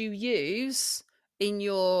would you use in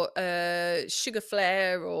your Sugar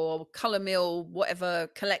Flare or Colour Mill, whatever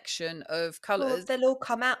collection of Well, colours. they'll all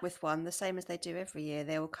come out with one, the same as they do every year.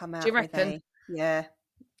 They will come Do you out with reckon? yeah.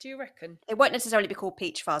 Do you reckon? It won't necessarily be called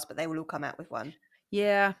Peach Fuzz, but they will all come out with one.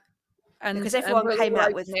 Yeah. Because And everyone we'll came all out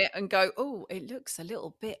open with it and go, oh, it looks a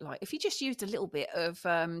little bit like, if you just used a little bit of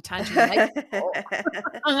tangerine apricot, you can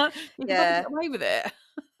probably Yeah. get away with it.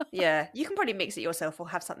 Yeah. You can probably mix it yourself or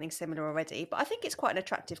have something similar already, but I think it's quite an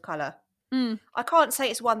attractive colour. Mm, I can't say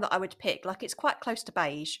it's one that I would pick. Like, it's quite close to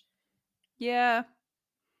beige, yeah.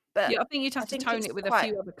 but Yeah, I think you'd I have to think tone it's it with a quite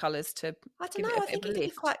few other colours to I don't give it know, a I bit think of a it could be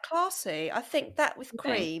lift. quite classy. I think that with You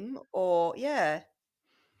think? cream or yeah.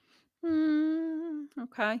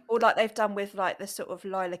 Okay. Or like they've done with like the sort of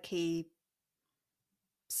lilac-y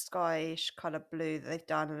skyish colour blue that they've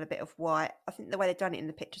done and a bit of white. I think the way they've done it in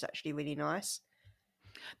the picture is actually really nice.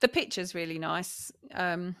 The picture's really nice.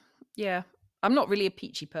 Yeah. I'm not really a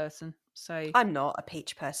peachy person, so I'm not a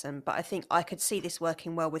peach person, but I think I could see this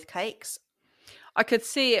working well with cakes. I could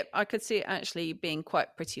see it actually being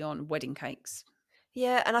quite pretty on wedding cakes.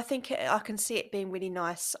 Yeah, and I think I can see it being really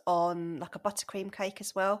nice on like a buttercream cake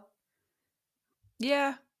as well,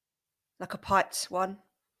 Yeah. like a piped one.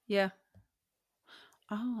 Yeah.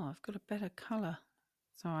 Oh, I've got a better colour.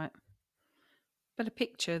 It's all right. Better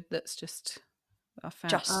picture that's just I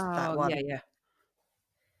found. Just that Oh, one. yeah.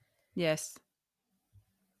 Yes.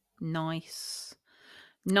 Nice.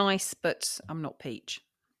 Nice, but I'm not peach.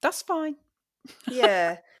 That's fine.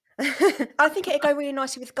 Yeah. I think it'd go really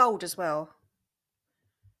nicely with gold as well.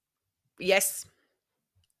 Yes.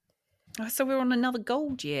 Oh, so we're on another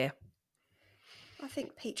gold year. I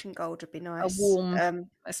think peach and gold would be A nice. warm.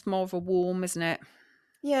 It's more of a warm, isn't it?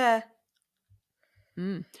 Yeah.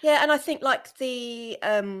 Mm. Yeah, and I think like they've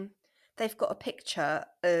got a picture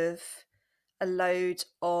of a load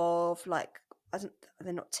of like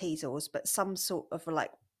they're not teasels, but some sort of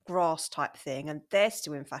like grass type thing, and they're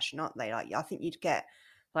still in fashion, aren't they? Like I think you'd get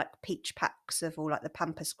like peach packs of all like the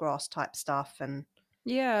pampas grass type stuff and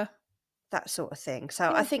Yeah. that sort of thing. So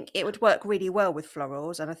Yeah. I think it would work really well with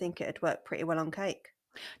florals, and I think it'd work pretty well on cake.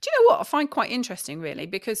 Do you know what I find quite interesting, really?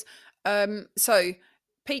 Because so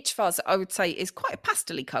peach fuzz, I would say, is quite a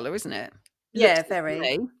pastel-y colour, isn't it? Yeah, Looks very.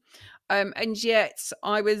 lovely. And yet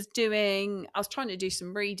I was trying to do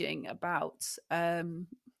some reading about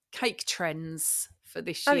cake trends for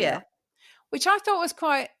this year. Oh yeah. Which I thought was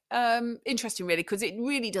quite interesting, really, because it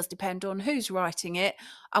really does depend on who's writing it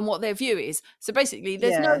and what their view is. So basically,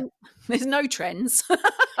 there's no trends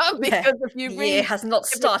because if you the read, year has not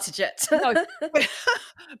started yet. no,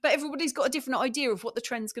 but everybody's got a different idea of what the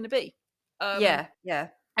trend's going to be. Yeah.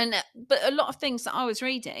 And but a lot of things that I was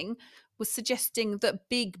reading was suggesting that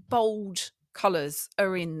big, bold colours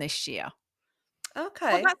are in this year.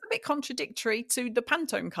 Okay. Well, that's a bit contradictory to the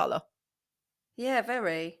Pantone colour. Yeah,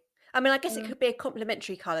 very. I mean, I guess it could be a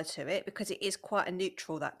complementary colour to it because it is quite a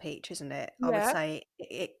neutral, that peach, isn't it? I would say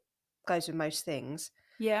it goes with most things.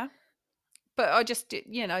 Yeah. But I just,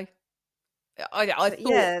 I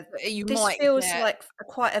thought you this might feels like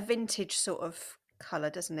quite a vintage sort of colour,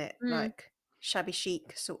 doesn't it? Like shabby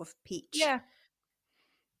chic sort of peach.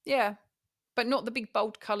 Yeah. But not the big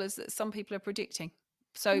bold colours that some people are predicting.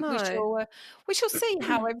 So No. we shall see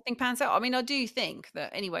how everything pans out. I mean, I do think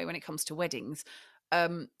that anyway, when it comes to weddings,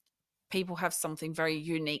 people have something very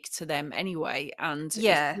unique to them anyway. And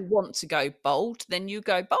if you want to go bold, then you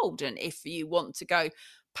go bold. And if you want to go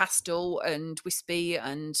pastel and wispy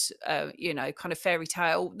and, kind of fairy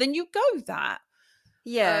tale, then you go that.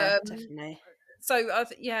 Yeah, definitely. So,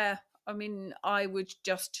 I mean, I would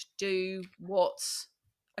just do what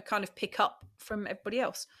I kind of pick up from everybody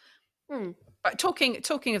else. But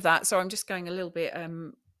talking of that, so I'm just going a little bit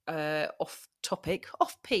off topic,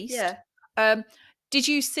 off piece. Yeah. Did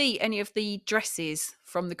you see any of the dresses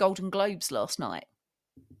from the Golden Globes last night?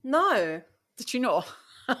 No. Did you not?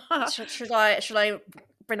 should I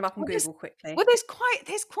bring them up on Google quickly? Well, there's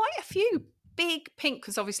quite a few big pink,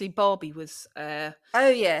 because obviously Barbie was oh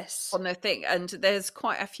yes on their thing, and there's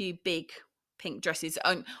quite a few big pink dresses.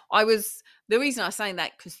 And the reason I was saying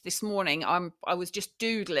that because this morning I was just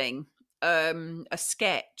doodling a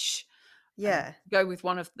sketch. Yeah. Go with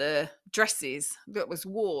one of the dresses that was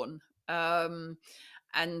worn. And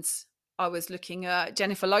I was looking at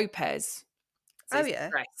Jennifer Lopez's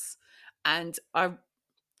dress, and I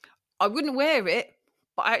wouldn't wear it,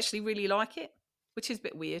 but I actually really like it, which is a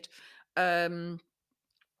bit weird. That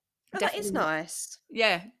is nice.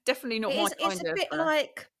 Yeah, definitely not my kind of. It's a bit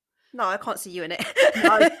like. No, I can't see you in it.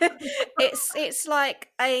 No. It's like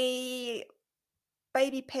a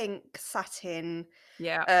baby pink satin.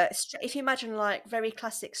 Yeah. If you imagine like very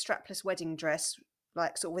classic strapless wedding dress,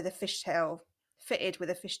 like sort of with a fishtail fitted with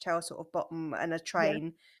a fishtail sort of bottom and a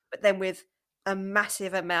train, but then with a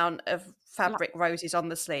massive amount of fabric roses on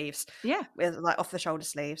the sleeves. Yeah. With like off the shoulder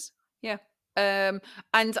sleeves. Yeah. And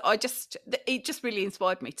it just really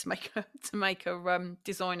inspired me to make a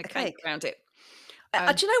design a cake around it.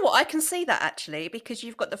 Do you know what? I can see that actually, because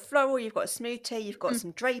you've got the floral, you've got a smooth tea, you've got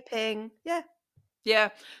some draping. Yeah. Yeah.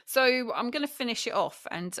 So I'm going to finish it off,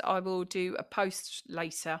 and I will do a post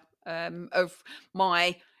later of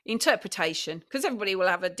my interpretation, because everybody will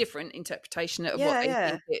have a different interpretation of what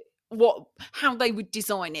they think how they would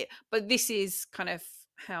design it. But this is kind of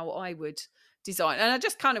how I would design, and I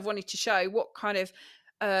just kind of wanted to show what kind of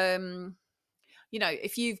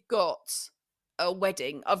if you've got a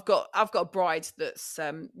wedding, I've got a bride that's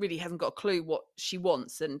really hasn't got a clue what she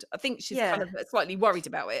wants, and I think she's kind of slightly worried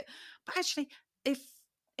about it. But actually,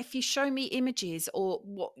 if you show me images or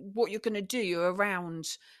what you're going to do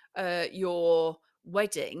around your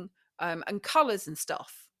wedding and colours and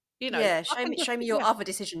stuff, show me your other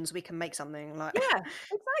decisions, we can make something like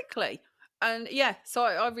exactly. And so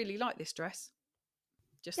I really like this dress.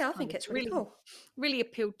 I think it's really cool. Really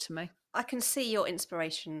appealed to me. I can see your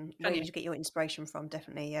inspiration. Where did you get your inspiration from?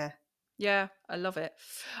 Definitely, yeah, I love it.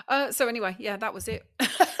 So anyway, that was it.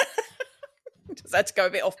 Just had to go a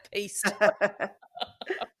bit off piste.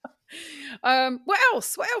 What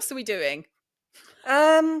else are we doing?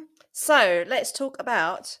 So let's talk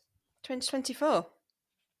about 2024.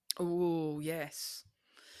 Oh yes,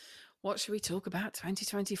 what should we talk about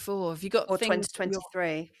 2024? Have you got or things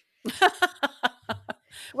 2023?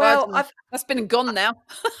 Well, that's been and gone now.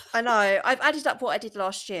 I know. I've added up what I did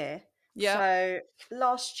last year. Yeah. So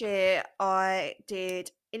last year I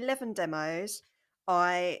did 11 demos.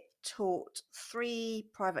 I taught 3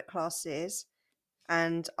 private classes,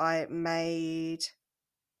 and I made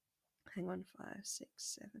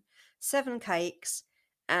 7 cakes,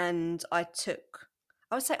 and I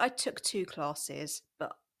would say I took 2 classes,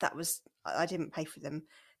 but I didn't pay for them.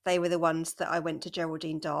 They were the ones that I went to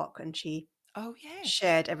Geraldine Dark, and she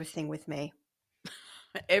shared everything with me.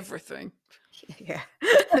 Everything. Yeah,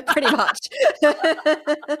 pretty much.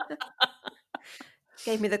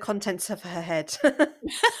 Gave me the contents of her head.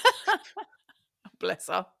 Bless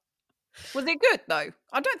her. Was it good though?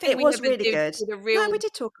 I don't think it was really good. No, we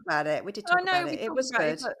did talk about it. It was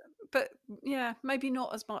good, but maybe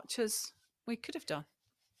not as much as we could have done.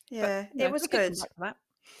 Yeah, but, it was good.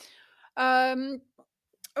 Oh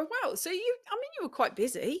wow! So you were quite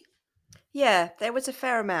busy. Yeah, there was a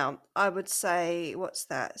fair amount. I would say, what's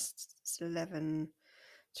that? It's 11,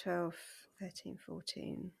 12, 13,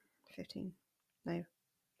 14, 15. No,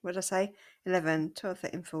 what did I say? 11, 12,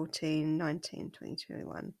 13, 14, 19, 20,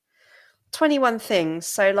 21. 21 things.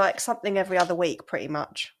 So like something every other week, pretty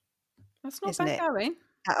much. That's not bad going.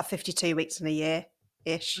 Out of 52 weeks in a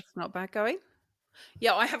year-ish. That's not bad going.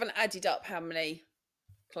 Yeah, I haven't added up how many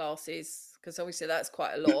classes, because obviously that's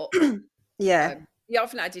quite a lot. Yeah. I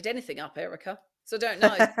haven't added anything up, Erica, so I don't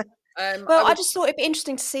know. I just thought it'd be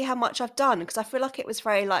interesting to see how much I've done, because I feel like it was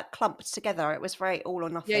very like clumped together. It was very all or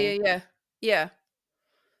nothing. Yeah.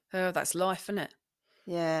 Oh, that's life, isn't it?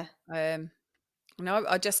 Yeah. I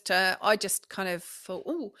just kind of thought,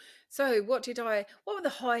 oh, so what were the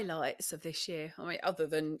highlights of this year? I mean, other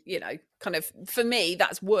than, kind of, for me,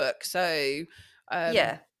 that's work. So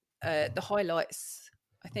the highlights,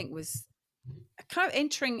 I think, was kind of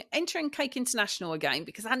entering Cake International again,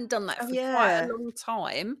 because I hadn't done that for quite a long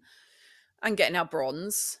time, and getting our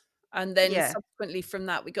bronze. And then subsequently from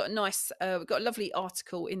that, we got we got a lovely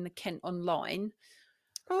article in the Kent Online.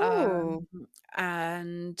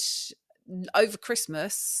 And over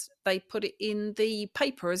Christmas they put it in the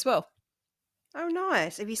paper as well. Oh,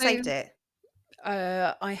 nice. Have you saved it?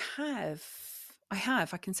 I have.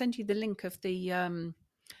 I can send you the link of the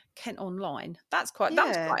Kent Online. That's quite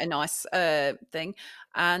a nice thing.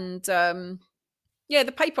 And the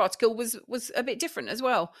paper article was a bit different as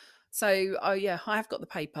well. So I have got the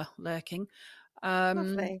paper lurking.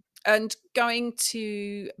 Lovely. And going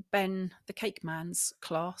to Ben the Cake Man's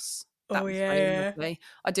class. That was very lovely.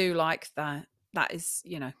 I do like that. That is,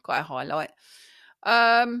 quite a highlight.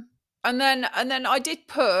 And then I did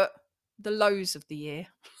put the lows of the year.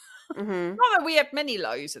 Mm-hmm. Not that we had many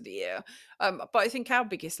lows of the year, but I think our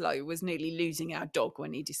biggest low was nearly losing our dog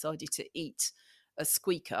when he decided to eat a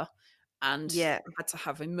squeaker, and had to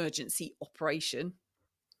have emergency operation.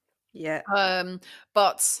 Yeah.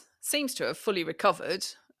 But seems to have fully recovered.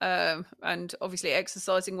 And obviously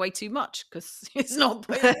exercising way too much, because it's not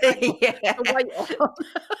putting the weight on.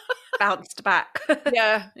 Bounced back.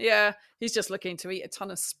 Yeah. He's just looking to eat a ton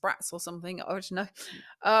of sprats or something. I don't know.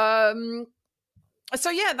 So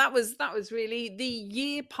yeah, that was really the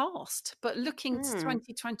year past. But looking to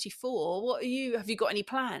 2024, what have you got any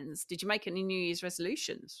plans? Did you make any New Year's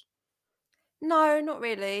resolutions? No, not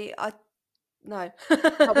really. No,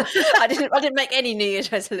 I didn't make any New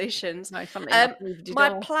Year's resolutions. No, funnily enough, neither did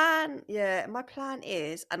I. My plan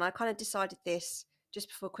is, and I kind of decided this just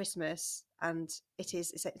before Christmas, and it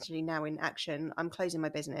is essentially now in action. I'm closing my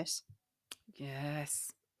business.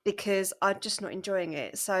 Yes. Because I'm just not enjoying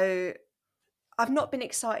it. So I've not been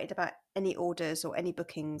excited about any orders or any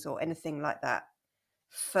bookings or anything like that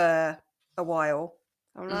for a while.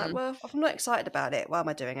 I'm like, well, if I'm not excited about it, why am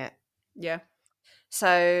I doing it? Yeah.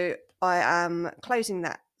 So I am closing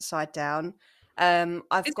that side down. I've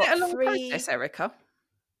got it a long process, Erica?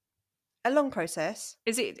 A long process.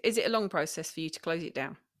 Is it a long process for you to close it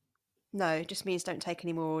down? No, it just means don't take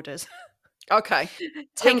any more orders. Okay.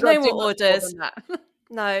 Take no more orders.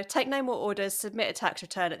 No, take no more orders. Submit a tax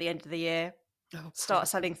return at the end of the year. Oh, start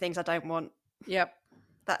selling things I don't want. Yep.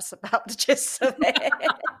 That's about the gist of it.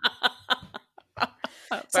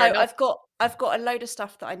 So I've got a load of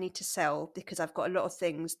stuff that I need to sell because I've got a lot of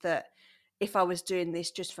things that if I was doing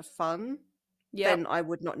this just for fun, then I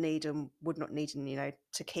would not need and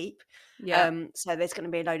to keep. Yeah. So there's going to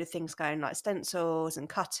be a load of things going like stencils and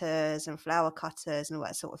cutters and flower cutters and all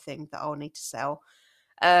that sort of thing that I'll need to sell.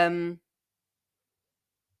 Yeah,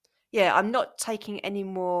 I'm not taking any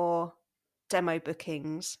more demo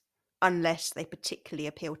bookings unless they particularly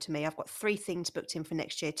appeal to me. I've got 3 things booked in for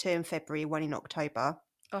next year, 2 in February, 1 in October.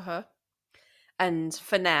 And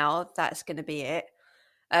for now, that's going to be it.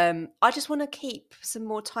 I just want to keep some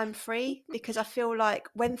more time free because I feel like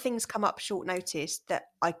when things come up short notice that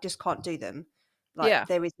I just can't do them.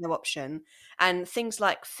 There is no option. And things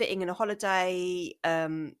like fitting in a holiday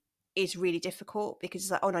is really difficult because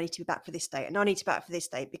it's like, oh, no, I need to be back for this date and I need to be back for this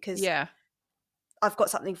date because I've got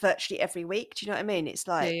something virtually every week. Do you know what I mean? It's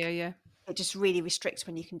like it just really restricts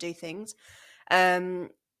when you can do things. Since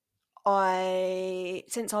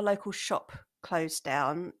our local shop closed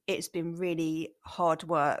down, it's been really hard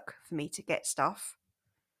work for me to get stuff,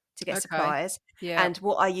 to get supplies. And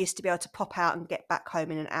what I used to be able to pop out and get back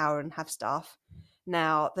home in an hour and have stuff,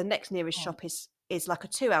 now the next nearest shop is like a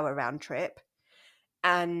 2-hour round trip,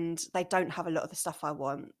 and they don't have a lot of the stuff I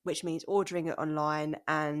want, which means ordering it online,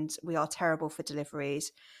 and we are terrible for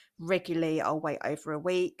deliveries. Regularly I'll wait over a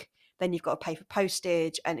week, then you've got to pay for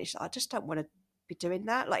postage, and I just don't want to be doing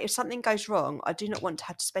that. Like, if something goes wrong, I do not want to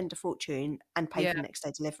have to spend a fortune and pay for next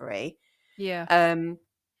day delivery. Even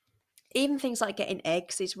things like getting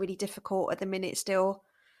eggs is really difficult at the minute still.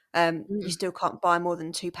 You still can't buy more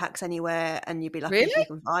than 2 packs anywhere, and you'd be lucky if you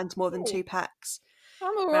can find more than 2 packs.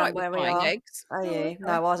 I'm all right with buying eggs. Are you?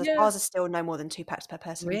 No, ours are still no more than 2 packs per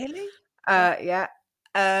person. Really? Yeah.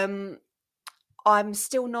 I'm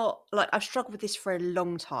still not, like, I've struggled with this for a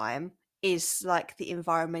long time, is like the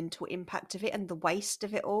environmental impact of it and the waste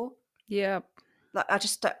of it all. Yeah. Like, I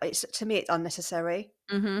just don't, to me, it's unnecessary.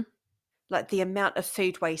 Like, the amount of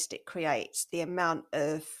food waste it creates, the amount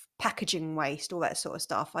of packaging waste, all that sort of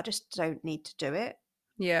stuff, I just don't need to do it.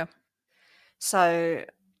 Yeah. So,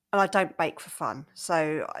 and I don't bake for fun,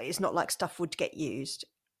 so it's not like stuff would get used.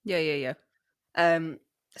 Yeah.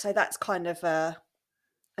 So that's kind of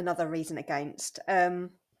another reason against.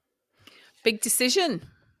 Big decision.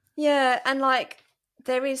 Yeah, and like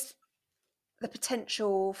there is the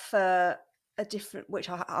potential for a different, which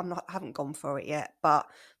I haven't gone for it yet, but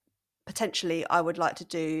potentially I would like to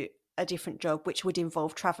do a different job which would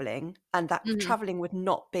involve traveling, and that traveling would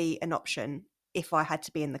not be an option if I had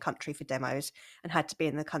to be in the country for demos and had to be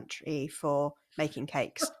in the country for making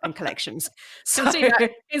cakes and collections. So you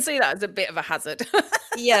can see that as a bit of a hazard.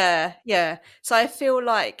 yeah. So I feel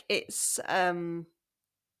like it's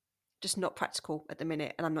just not practical at the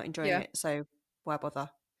minute, and I'm not enjoying it. So why bother?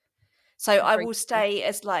 So I will stay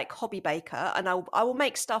as like hobby baker, and I will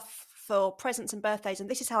make stuff for presents and birthdays. And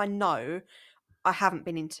this is how I know I haven't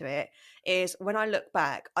been into it, is when I look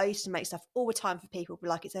back, I used to make stuff all the time for people. Be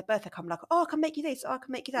like, it's their birthday, I'm like, oh, I can make you this, oh, I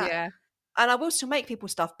can make you that. Yeah. And I will still make people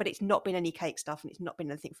stuff, but it's not been any cake stuff, and it's not been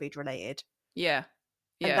anything food related. Yeah.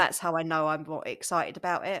 And that's how I know I'm more excited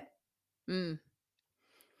about it. Well,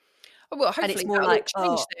 hopefully and it's more like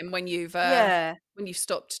change them when you've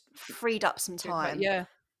stopped, freed up some time. Yeah,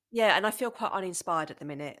 and I feel quite uninspired at the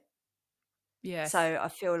minute. Yeah, so I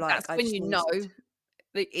feel like that's when you know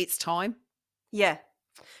that it's time. Yeah,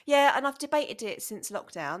 and I've debated it since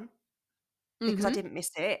lockdown because I didn't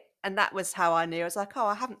miss it, and that was how I knew. I was like, oh,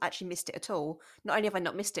 I haven't actually missed it at all. Not only have I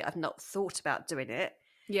not missed it, I've not thought about doing it.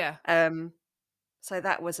 Yeah. So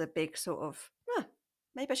that was a big sort of,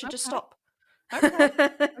 maybe I should just stop. Okay.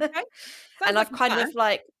 And I've kind of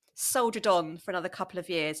like soldiered on for another couple of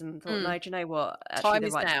years and thought, no, do you know what? Actually, Time the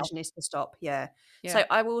is right now. decision is to stop. Yeah. Yeah. So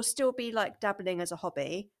I will still be like dabbling as a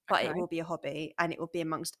hobby, but Okay. it will be a hobby and it will be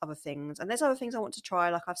amongst other things. And there's other things I want to try.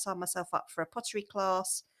 Like I've signed myself up for a pottery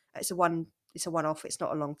class. It's a one-off. It's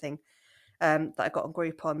not a long thing. That I got on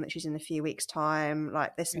Groupon, which is in a few weeks' time.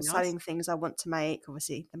 Like there's some Very nice. sewing things I want to make.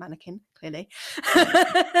 Obviously, the mannequin, clearly.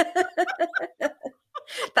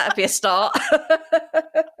 That'd be a start.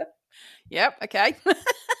 Yep. Okay.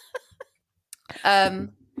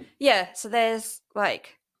 Yeah, so there's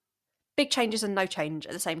like big changes and no change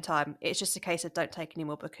at the same time. It's just a case of don't take any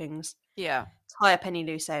more bookings. Yeah. Tie up any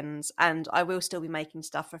loose ends, and I will still be making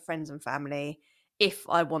stuff for friends and family if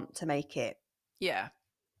I want to make it. Yeah.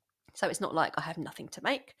 So it's not like I have nothing to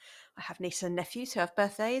make. I have nieces and nephews who have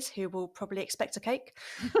birthdays who will probably expect a cake.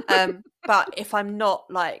 But if I'm not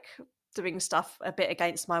like doing stuff a bit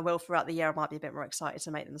against my will throughout the year, I might be a bit more excited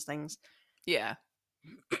to make those things. Yeah.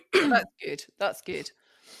 That's good. That's good.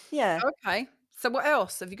 Yeah. Okay. So what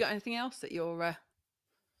else? Have you got anything else that you're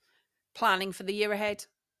planning for the year ahead?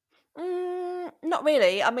 Not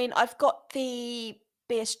really. I mean, I've got the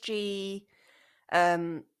BSG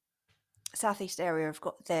Southeast area. I've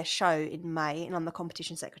got their show in May, and I'm the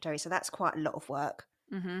competition secretary, so that's quite a lot of work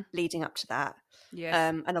leading up to that. Yeah.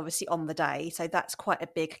 And obviously on the day, so that's quite a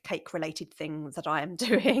big cake-related thing that I am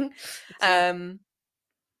doing.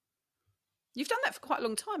 You've done that for quite a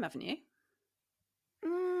long time, haven't you?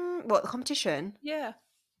 What, the competition? Yeah.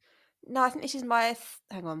 No, I think this is my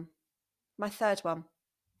my third one.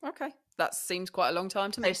 Okay. That seems quite a long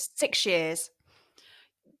time to me. So 6 years.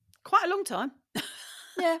 Quite a long time.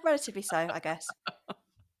 Yeah, relatively so, I guess.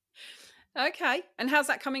 Okay. And how's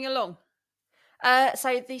that coming along?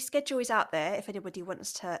 So the schedule is out there if anybody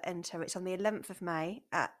wants to enter. It's on the 11th of May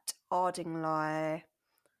at Ardingly,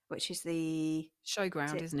 which is the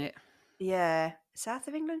Showground, isn't it? Yeah, South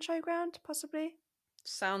of England Showground, possibly.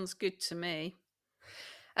 Sounds good to me.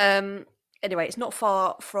 Anyway, it's not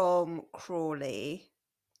far from Crawley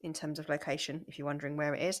in terms of location, if you're wondering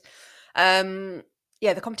where it is.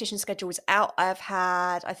 Yeah, the competition schedule is out. I've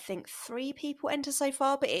had, I think, 3 people enter so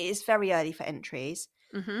far, but it is very early for entries.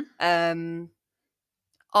 Our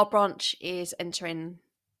branch is entering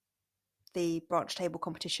the branch table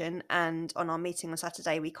competition, and on our meeting on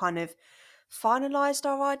Saturday, we kind of finalised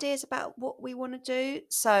our ideas about what we want to do.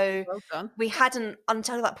 So Well done. we hadn't,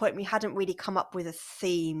 until that point, we hadn't really come up with a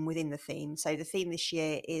theme within the theme. So the theme this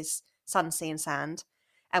year is sun, sea and sand.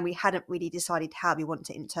 And we hadn't really decided how we want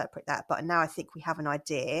to interpret that. But now I think we have an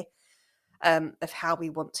idea of how we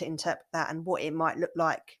want to interpret that and what it might look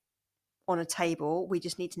like on a table. We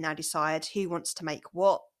just need to now decide who wants to make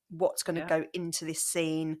what's going to go into this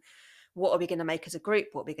scene. What are we going to make as a group?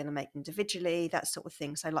 What are we going to make individually? That sort of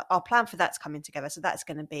thing. So like our plan for that's coming together. So that's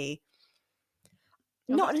going to be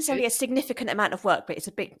not necessarily a significant amount of work, but it's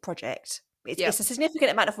a big project. It's a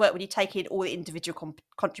significant amount of work when you take in all the individual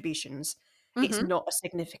contributions. It's not a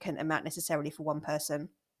significant amount necessarily for one person.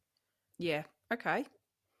 Yeah. Okay.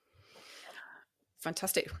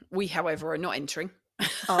 Fantastic. We, however, are not entering.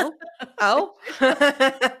 Oh.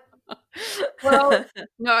 Well,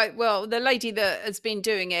 the lady that has been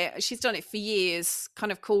doing it, she's done it for years,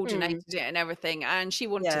 kind of coordinated it and everything, and she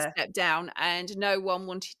wanted to step down and no one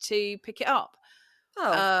wanted to pick it up.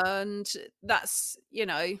 And that's,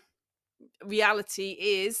 reality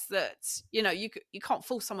is that, you can't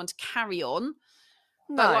force someone to carry on.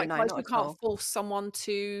 But likewise, you can't force someone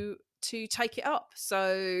to take it up.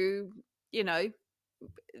 So,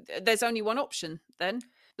 there's only one option then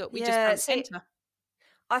that we just have to enter.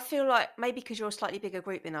 I feel like maybe because you're a slightly bigger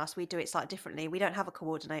group than us, we do it slightly differently. We don't have a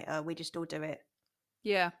coordinator. We just all do it.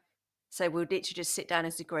 Yeah. So we'll literally just sit down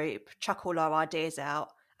as a group, chuck all our ideas out,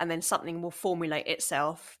 and then something will formulate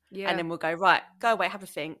itself. Yeah. And then we'll go, right, go away, have a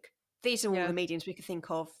think. These are all the mediums we can think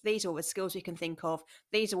of. These are all the skills we can think of.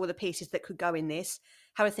 These are all the pieces that could go in this.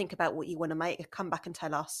 Have a think about what you want to make. Come back and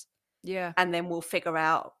tell us. Yeah. And then we'll figure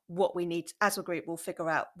out what we need as a group. We'll figure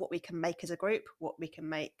out what we can make as a group, what we can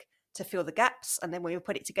make to fill the gaps. And then when we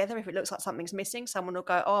put it together, if it looks like something's missing, someone will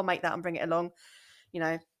go, oh, I'll make that and bring it along.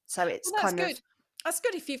 So it's kind of... That's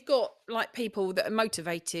good if you've got like people that are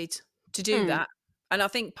motivated to do that. And I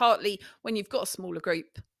think partly when you've got a smaller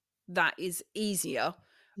group, that is easier.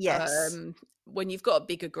 Yes. When you've got a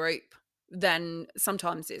bigger group, then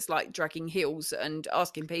sometimes it's like dragging heels and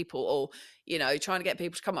asking people or, trying to get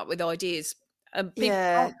people to come up with ideas. And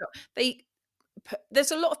people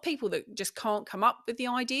there's a lot of people that just can't come up with the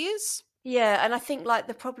ideas. Yeah, and I think like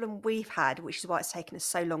the problem we've had, which is why it's taken us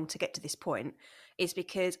so long to get to this point, is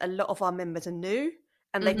because a lot of our members are new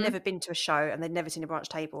and they've never been to a show and they've never seen a brunch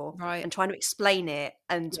table, Right. and trying to explain it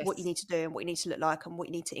and what you Yes. need to do and what you need to look like and what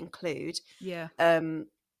you need to include. Yeah.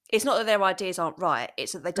 It's not that their ideas aren't right,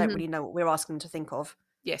 it's that they don't Mhm. really know what we're asking them to think of.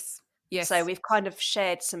 Yes. So Yes. we've kind of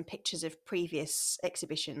shared some pictures of previous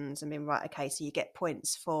exhibitions and been right, okay, so you get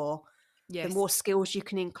points for the Yes. more skills you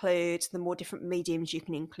can include, the more different mediums you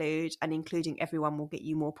can include, and including everyone will get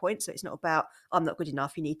you more points. So it's not about, I'm not good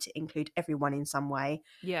enough. You need to include everyone in some way.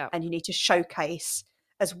 Yeah. And you need to showcase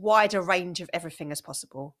as wide a range of everything as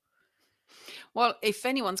possible. Well, if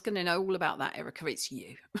anyone's going to know all about that, Erica, it's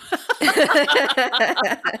you.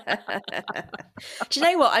 Do you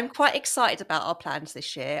know what? I'm quite excited about our plans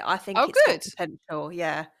this year. I think it's got potential.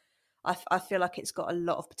 Yeah. I feel like it's got a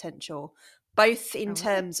lot of potential, both in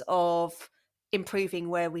terms of improving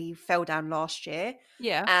where we fell down last year,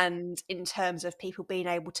 and in terms of people being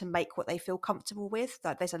able to make what they feel comfortable with.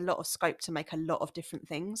 Like, there's a lot of scope to make a lot of different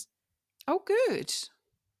things. Oh, good.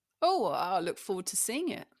 Oh, I look forward to seeing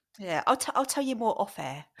it. Yeah, I'll tell you more off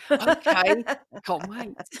air. Okay, can't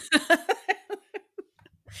wait.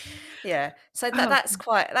 Yeah, so that's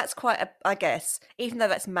quite I guess, even though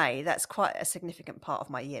that's May, that's quite a significant part of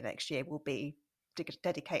my year next year will be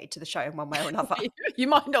dedicated to the show in one way or another. You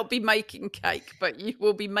might not be making cake, but you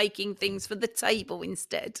will be making things for the table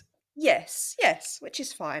instead. Yes, which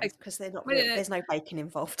is fine because there's no baking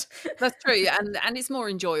involved. That's true, and it's more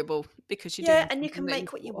enjoyable because you're doing and you can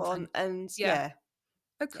make what you want, and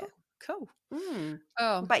Oh, cool. Mm.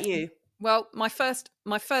 Oh, what about you? Well, my first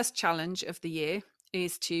challenge of the year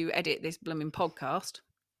is to edit this blooming podcast.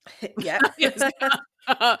 Yeah.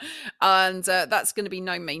 And that's going to be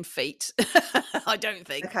no mean feat, I don't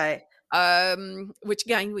think. Okay. Which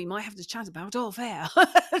again we might have to chat about off air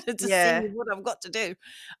to see what I've got to do.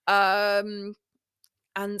 And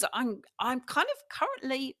I'm kind of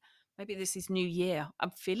currently, maybe this is New Year,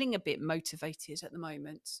 I'm feeling a bit motivated at the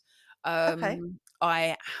moment.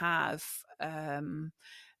 I have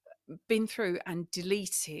been through and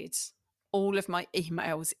deleted all of my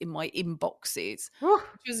emails in my inboxes,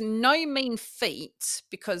 which was no mean feat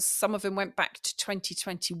because some of them went back to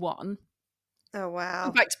 2021. Oh, wow.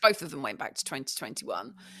 In fact, both of them went back to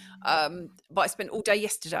 2021. But I spent all day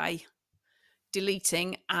yesterday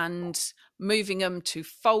deleting and moving them to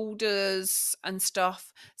folders and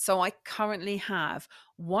stuff. So I currently have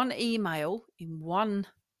one email in one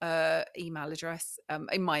email address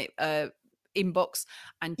in my inbox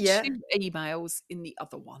and two emails in the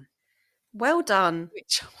other one. Well done.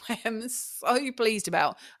 Which I am so pleased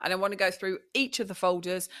about. And I want to go through each of the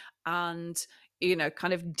folders and,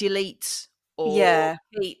 kind of delete or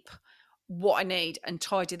keep what I need and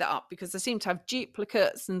tidy that up because I seem to have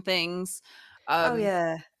duplicates and things.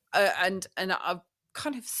 And I've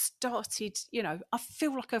kind of started, I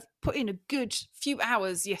feel like I've put in a good few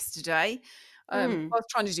hours yesterday. I was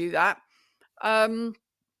trying to do that. And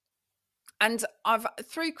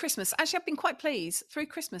through Christmas, actually, I've been quite pleased. Through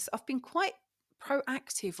Christmas, I've been quite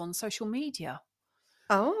proactive on social media.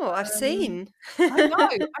 Oh, I've seen. I know.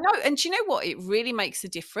 And do you know what? It really makes a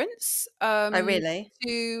difference. Really?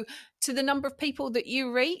 To the number of people that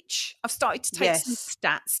you reach. I've started to take some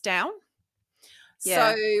stats down.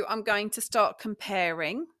 So I'm going to start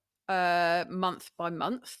comparing month by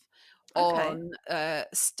month on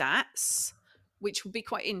stats, which will be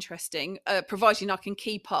quite interesting, providing I can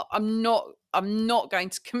keep up. I'm not going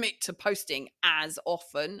to commit to posting as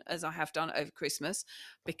often as I have done over Christmas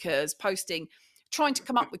because trying to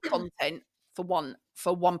come up with content for one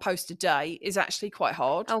post a day is actually quite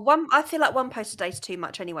hard. I feel like one post a day is too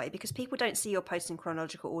much anyway because people don't see your posts in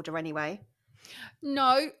chronological order anyway.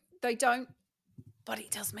 No, they don't, but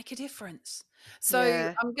it does make a difference. So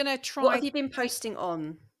I'm going to try. What have you been posting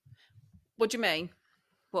on? What do you mean?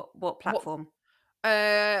 What platform?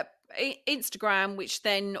 Instagram, which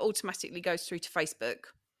then automatically goes through to Facebook.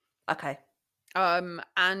 Okay.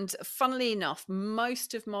 And funnily enough,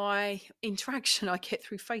 most of my interaction I get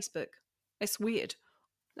through Facebook. It's weird.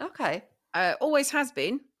 Okay. Always has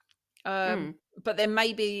been. But then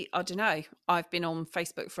maybe, I don't know, I've been on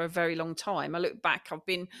Facebook for a very long time. I look back,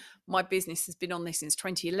 my business has been on this since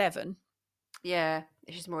 2011. Yeah,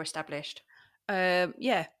 it's just more established. So,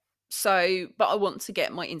 but I want to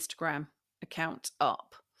get my Instagram account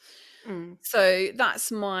up. So that's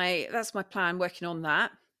my plan, working on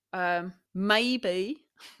that. Maybe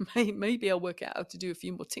I'll work out how to do a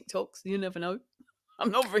few more TikToks. You never know.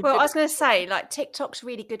 I'm not very good. I was going to say, like, TikTok's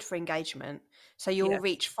really good for engagement. So you'll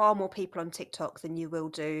reach far more people on TikTok than you will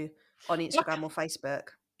do on Instagram or Facebook.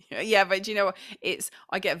 Yeah, but you know what?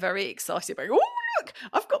 I get very excited. Like, oh, look,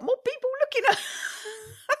 I've got more people looking at.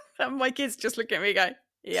 And my kids just look at me and go,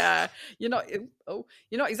 Yeah, you're not. You're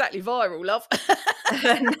not exactly viral, love.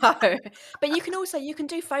 No, but you can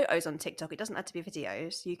do photos on TikTok. It doesn't have to be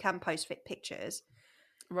videos. You can post pictures,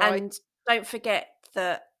 Right. and don't forget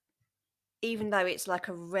that even though it's like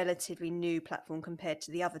a relatively new platform compared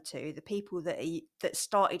to the other two, the people that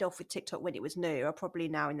started off with TikTok when it was new are probably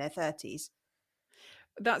now in their 30s.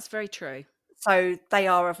 That's very true. So they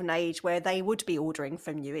are of an age where they would be ordering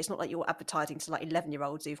from you. It's not like you're advertising to like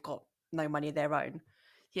 11-year-olds who've got no money of their own.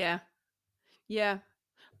 Yeah, yeah.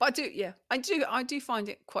 But I do find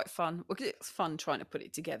it quite fun. Well, 'cause it's fun trying to put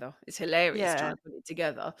it together. It's hilarious trying Yeah. to put it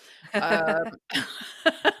together.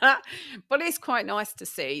 But it's quite nice to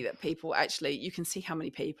see that people actually, you can see how many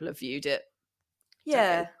people have viewed it.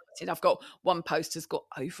 Yeah. I've got one post has got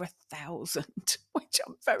over 1,000, which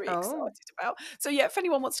I'm very excited about. So yeah, if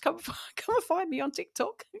anyone wants to come and find me on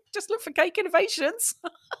TikTok, just look for Cake Innovations.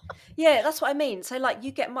 Yeah, that's what I mean. So like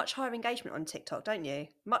you get much higher engagement on TikTok, don't you?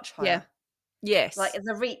 Much higher. Yeah. Yes. Like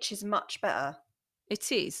the reach is much better.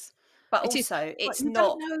 It is. But It is. also But it's you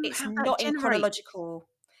don't not know it's how that not in generates. chronological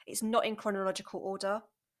it's not in chronological order.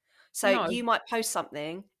 So No. you might post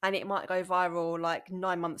something and it might go viral like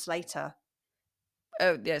 9 months later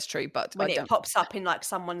Oh, yeah, it's true. But when I it don't. pops up in like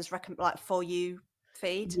someone's like For You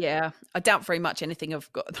feed. Yeah, I doubt very much anything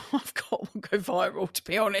I've got will go viral, to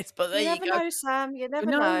be honest. But there You you never go. know, Sam. You never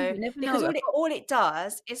No, know. you never Because know. all it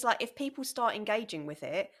does is like if people start engaging with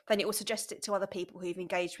it, then it will suggest it to other people who've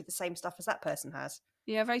engaged with the same stuff as that person has.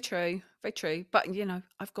 Yeah, very true. Very true. But,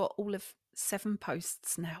 I've got all of 7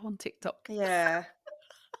 posts now on TikTok. Yeah.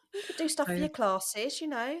 You could do stuff for So- your classes,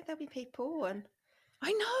 there'll be people and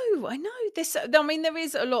I know. There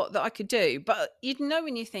is a lot that I could do, but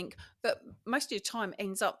when you think that most of your time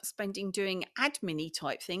ends up spending doing admin-y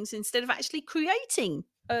type things instead of actually creating,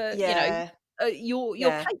 yeah. your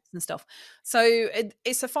Yeah. plates and stuff. So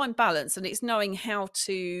it's a fine balance, and it's knowing how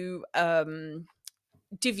to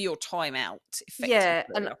divvy your time out effectively. Yeah,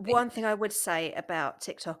 I and think. one thing I would say about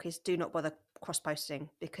TikTok is do not bother cross-posting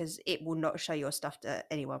because it will not show your stuff to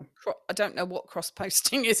anyone. I don't know what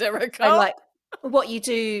cross-posting is, Erica. So like what you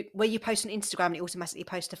do where you post on Instagram and it automatically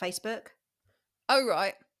posts to Facebook. Oh,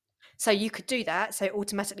 right. So you could do that. So it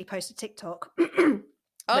automatically post to TikTok. But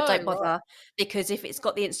don't bother right. because if it's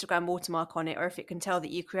got the Instagram watermark on it or if it can tell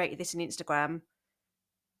that you created this in Instagram,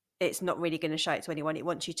 it's not really going to show it to anyone. It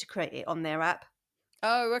wants you to create it on their app.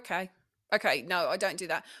 Oh, okay. Okay, no, I don't do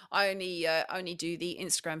that. I only do the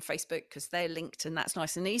Instagram, Facebook because they're linked and that's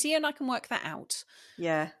nice and easy and I can work that out.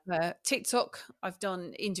 Yeah. TikTok, I've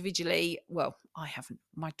done individually. Well, I haven't.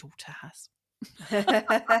 My daughter has.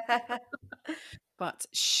 But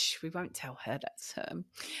we won't tell her that.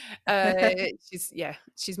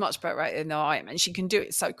 She's much better at it than I am, and she can do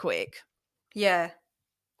it so quick. Yeah.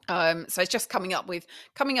 So it's just coming up with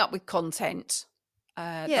content.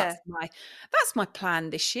 Yeah. That's my plan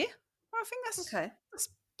this year. I think that's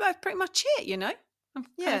pretty much it.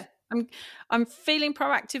 I'm feeling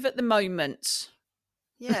proactive at the moment.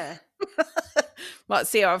 Yeah.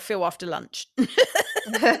 Let's see how I feel after lunch.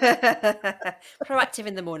 Proactive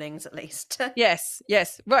in the mornings, at least. Yes.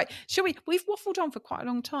 Right. Shall we? We've waffled on for quite a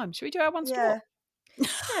long time. Shall we do our ones to watch?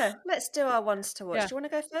 Yeah, let's do our ones to watch. Yeah. Do you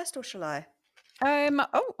want to go first or shall I? I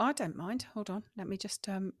don't mind. Hold on. Let me just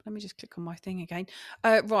click on my thing again.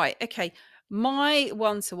 Right. Okay. My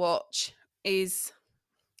one to watch is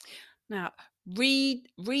now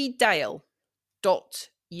readdale.uk.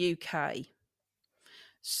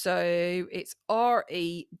 So it's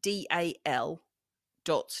REDAL.uk.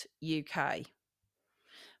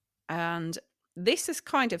 And this has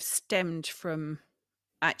kind of stemmed from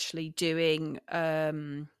actually doing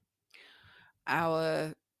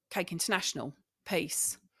our Cake International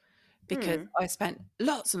piece because I spent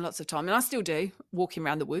lots and lots of time, and I still do, walking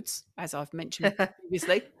around the woods, as I've mentioned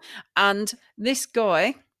previously. And this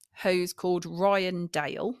guy, who's called Ryan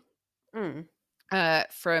Dale,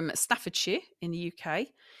 from Staffordshire in the UK,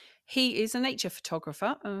 he is a nature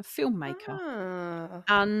photographer and a filmmaker.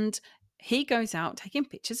 And he goes out taking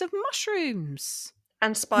pictures of mushrooms.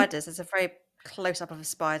 And spiders. There's a very close-up of a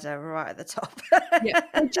spider right at the top. Yeah.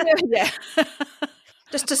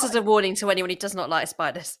 Just as a warning to anyone who does not like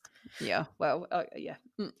spiders. Yeah, well, yeah.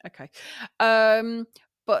 Okay.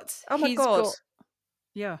 But oh my God.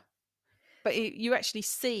 But you actually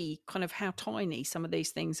see kind of how tiny some of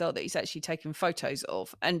these things are that he's actually taken photos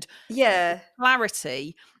of, and the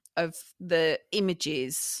clarity of the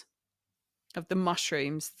images of the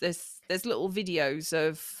mushrooms. There's little videos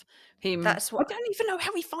of him. I don't even know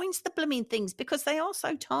how he finds the blooming things because they are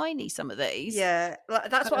so tiny, some of these. Yeah,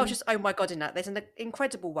 that's what I was just, oh my God, in that. There's an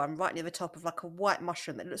incredible one right near the top of like a white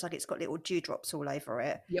mushroom that looks like it's got little dewdrops all over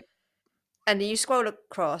it. Yep. And you scroll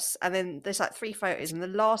across, and then there's like 3 photos, and the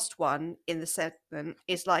last one in the segment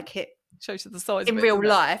is like it Shows you the size in of it, real doesn't it?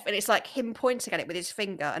 life, and it's like him pointing at it with his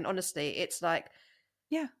finger, and honestly, it's like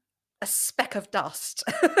Yeah. a speck of dust.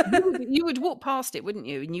 You would walk past it, wouldn't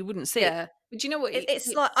you? And you wouldn't see it. Yeah. But you know what?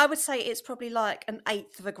 It's like, I would say it's probably like an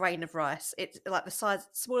eighth of a grain of rice. It's like the size,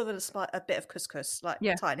 smaller than a bit of couscous, like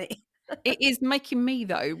Yeah. tiny. It is making me,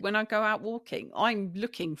 though, when I go out walking, I'm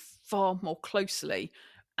looking far more closely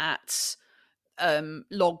at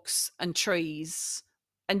logs and trees.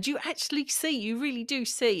 And you actually see, you really do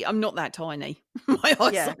see. I'm not that tiny. My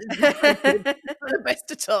eyesight is not good at the best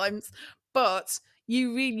of times. But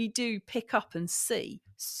you really do pick up and see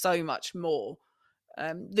so much more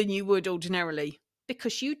than you would ordinarily,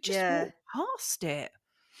 because you just walk past it.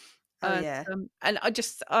 Oh, yeah. And I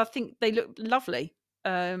think they look lovely.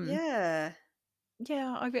 Yeah.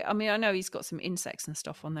 Yeah, I mean, I know he's got some insects and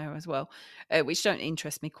stuff on there as well, which don't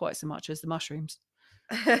interest me quite so much as the mushrooms.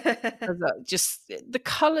 Just the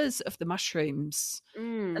colours of the mushrooms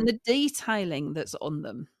and the detailing that's on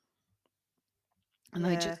them, and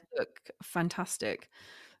they just look fantastic.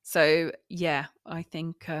 So yeah, I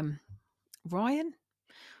think Ryan, you're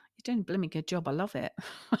doing a blooming good job. I love it.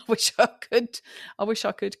 I wish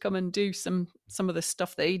I could come and do some of the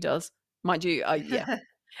stuff that he does. Mind you, yeah.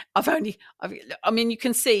 I mean, you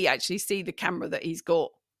can actually see the camera that he's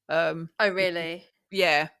got. Oh, really?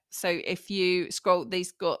 Yeah. So if you scroll,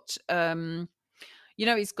 he's got,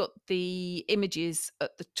 he's got the images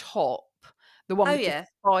at the top. The one with the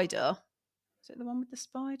spider. Is it the one with the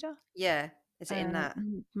spider? Yeah. Is it in that?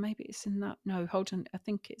 Maybe it's in that. No, hold on. I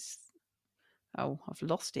think it's. Oh, I've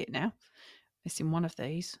lost it now. It's in one of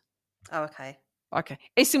these. Oh, okay. Okay,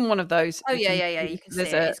 it's in one of those. Oh, yeah. You can see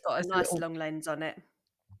it. It's got a nice long lens on it.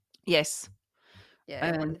 Yes.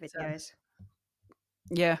 Yeah, one of the videos.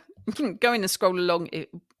 Yeah, you can go in and scroll along.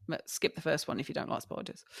 Skip the first one if you don't like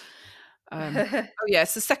spiders. Oh yeah,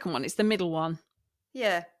 it's the second one. It's the middle one.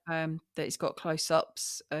 Yeah. That he's got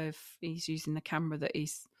close-ups of. He's using the camera that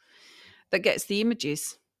gets the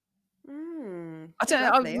images. I don't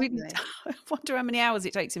know. I wonder how many hours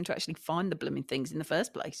it takes him to actually find the blooming things in the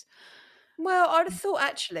first place. Well, I'd have thought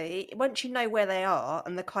actually, once you know where they are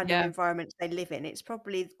and the kind of environment they live in, it's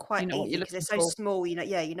probably quite easy because they're so small. You know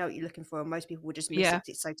what you're looking for, and most people would just miss it because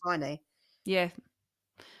it's so tiny. Yeah.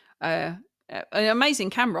 An amazing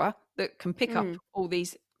camera that can pick up all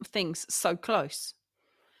these things so close.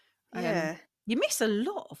 Yeah. You miss a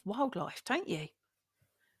lot of wildlife, don't you?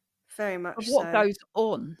 Very much of what goes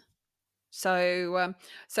on. So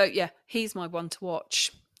yeah, he's my one to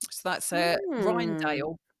watch. So that's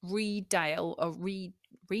Reedale,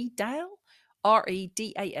 REDAL.UK.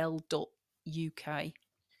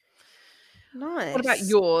 Nice. What about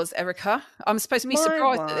yours, Erica? I'm supposed to be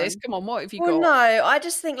surprised at this. Come on, what have you got? Well, no, I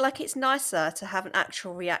just think like it's nicer to have an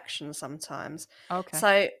actual reaction sometimes. Okay.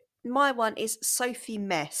 So my one is Sophie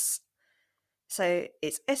Mess. So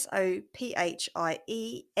it's SOPHIEMESS_.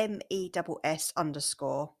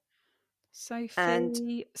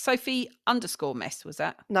 Sophie _ Mess, was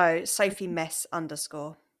that? No, Sophie Mess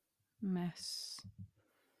 _ Mess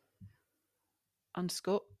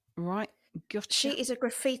 _ right. Gotcha. She is a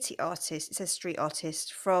graffiti artist. It says street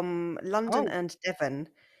artist from London and Devon,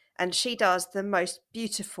 and she does the most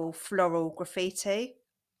beautiful floral graffiti.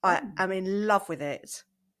 I am in love with it.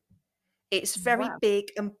 It's very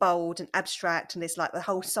big and bold and abstract, and it's like the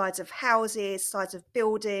whole sides of houses, sides of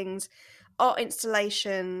buildings, art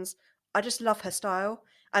installations. I just love her style,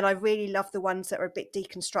 and I really love the ones that are a bit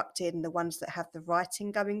deconstructed and the ones that have the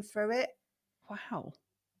writing going through it. Wow.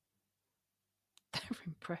 They're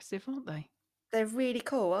impressive, aren't they? They're really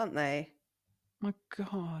cool, aren't they? My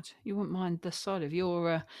God, you wouldn't mind the side of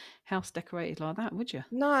your house decorated like that, would you?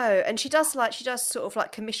 No, and she does sort of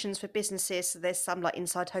like commissions for businesses. So there's some like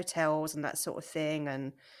inside hotels and that sort of thing,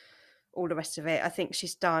 and all the rest of it. I think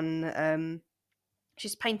she's done.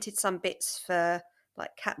 She's painted some bits for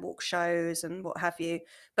like catwalk shows and what have you,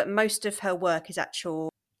 but most of her work is actual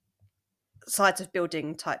sides of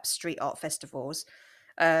building type street art festivals.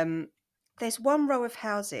 There's one row of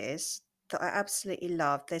houses that I absolutely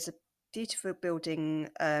love. There's a beautiful building,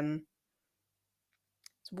 it's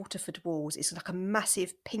Waterford Walls. It's like a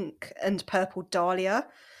massive pink and purple dahlia,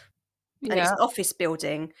 and it's an office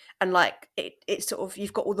building, and like it's sort of,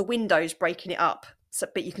 you've got all the windows breaking it up,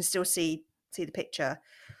 but you can still see the picture.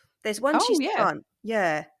 There's one she's done.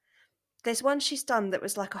 Yeah, there's one she's done that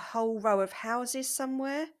was like a whole row of houses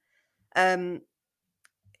somewhere.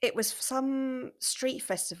 It was some street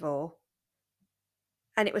festival,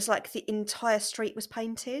 and it was like the entire street was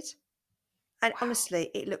painted. And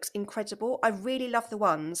honestly, it looks incredible. I really love the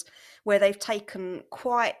ones where they've taken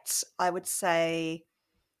quite, I would say,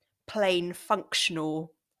 plain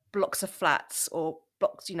functional blocks of flats or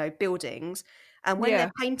blocks, buildings. And when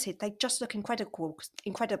they're painted, they just look incredible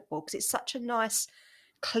because it's such a nice,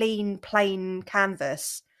 clean, plain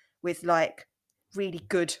canvas with like really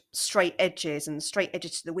good straight edges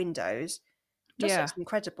to the windows. Just looks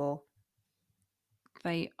incredible.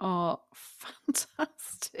 They are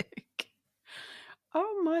fantastic.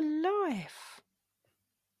 Oh, my life.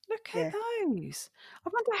 Look at those. I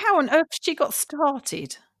wonder how on earth she got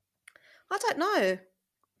started. I don't know.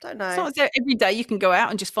 It's not as though every day you can go out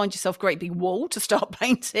and just find yourself a great big wall to start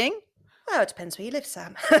painting. Well, it depends where you live,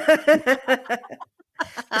 Sam.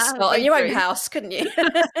 Start in your own house, couldn't you?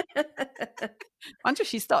 I wonder if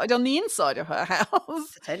she started on the inside of her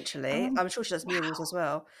house. Potentially. I'm sure she does murals as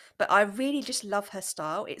well. But I really just love her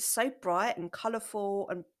style. It's so bright and colourful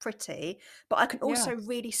and pretty, but I can also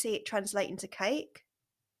really see it translate into cake.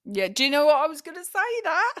 Yeah, do you know what I was going to say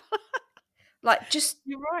that? Like, just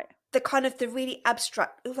you're right. The really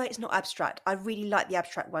abstract, although it's not abstract, I really like the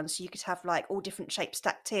abstract ones. So you could have like all different shaped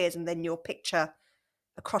stacked tiers and then your picture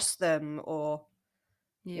across them or...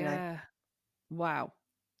 Wow.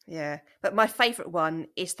 Yeah. But my favourite one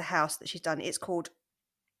is the house that she's done. It's called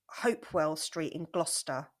Hopewell Street in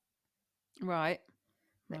Gloucester. Right.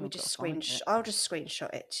 Let me just I'll just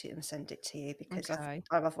screenshot it and send it to you because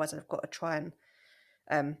otherwise I've got to try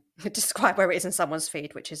and describe where it is in someone's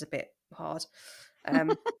feed, which is a bit hard.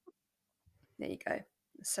 There you go.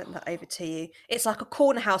 Send that over to you. It's like a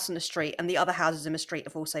corner house on the street, and the other houses in the street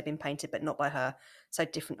have also been painted, but not by her. So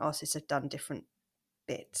different artists have done different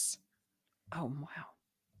bits. Oh, wow.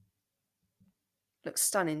 Looks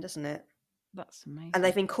stunning, doesn't it? That's amazing. And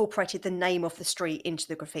they've incorporated the name of the street into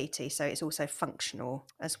the graffiti, so it's also functional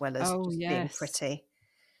as well as being pretty.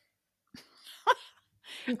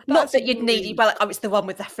 Not that you'd need, but it's the one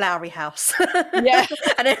with the flowery house. Yeah.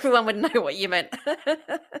 And everyone would know what you meant.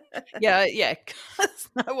 Yeah.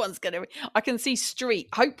 No one's going to... I can see street.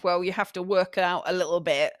 Hopewell, you have to work out a little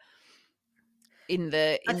bit in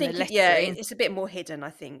the lettering. Yeah, it's a bit more hidden,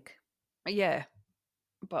 I think. Yeah.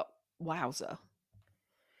 But wowzer.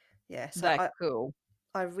 Yeah, so they're cool.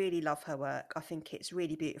 I really love her work. I think it's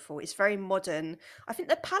really beautiful. It's very modern. I think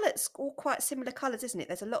the palette's all quite similar colours, isn't it?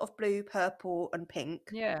 There's a lot of blue, purple and pink.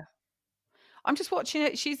 Yeah. I'm just watching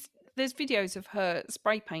it. There's videos of her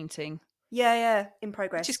spray painting. Yeah, in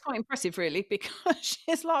progress. Which is quite impressive, really, because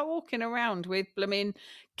she's like walking around with blooming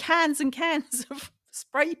cans and cans of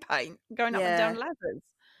spray paint going up and down ladders.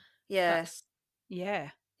 Yeah.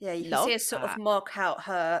 Yeah, you can see her sort of mark out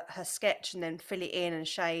her sketch and then fill it in and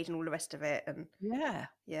shade and all the rest of it. And yeah.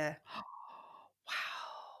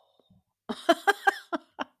 Wow.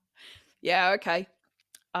 Yeah, okay.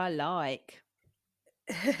 I like.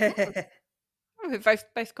 We've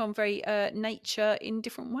both gone very nature in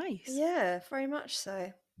different ways. Yeah, very much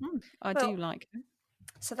so. I do like her.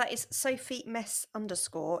 So that is Sophie Mess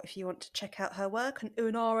 _ if you want to check out her work and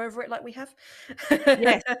ooh-and-ah over it like we have.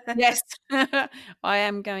 Yes. I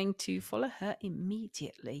am going to follow her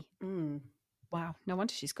immediately. Wow, no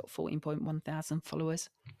wonder she's got 14,100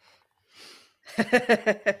 followers.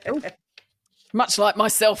 Much like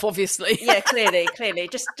myself, obviously. Yeah, clearly.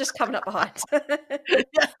 Just coming up behind.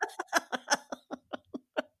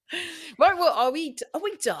 Right, well, are we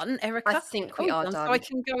done, Erica? I think we are done. So I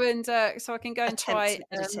can go and try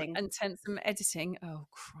and attempt some editing. Oh,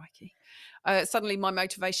 crikey! Suddenly, my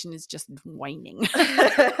motivation is just waning.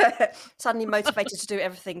 Suddenly motivated to do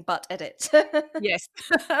everything but edit. Yes.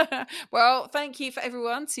 Well, thank you for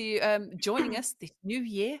everyone to joining us this new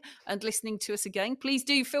year and listening to us again. Please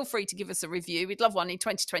do feel free to give us a review. We'd love one in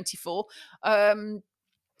 2024. And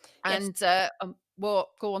well,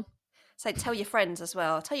 go on. So tell your friends as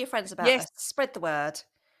well. Tell your friends about us. Spread the word.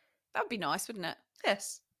 That would be nice, wouldn't it?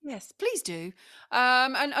 Yes, please do.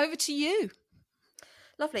 And over to you.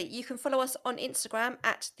 Lovely. You can follow us on Instagram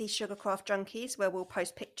at the Sugarcraft Junkies, where we'll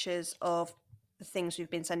post pictures of the things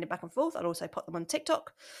we've been sending back and forth. I'll also put them on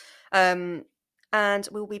TikTok. And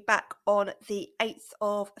we'll be back on the 8th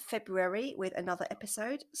of February with another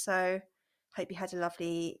episode. So hope you had a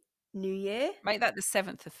lovely new year. Make that the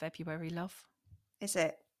 7th of February, love. Is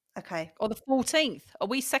it? Okay. Or the 14th. Are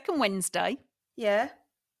we second Wednesday? Yeah.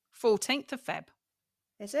 14th of Feb.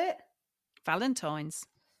 Is it? Valentine's.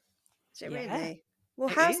 Is it really? Well,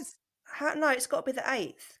 no, it's got to be the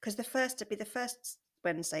 8th, because the first would be the first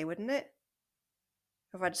Wednesday, wouldn't it?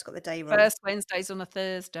 Or have I just got the day wrong? First Wednesday's on a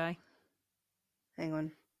Thursday. Hang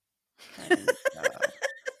on.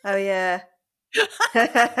 Oh, yeah.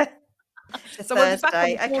 It's a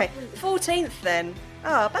Thursday. Okay. 14th then.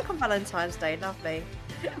 Oh, back on Valentine's Day. Lovely.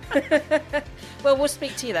 Well, we'll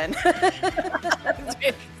speak to you then.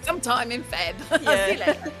 Sometime in Feb. Yeah. See you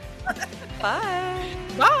later. Bye.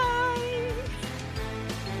 Bye.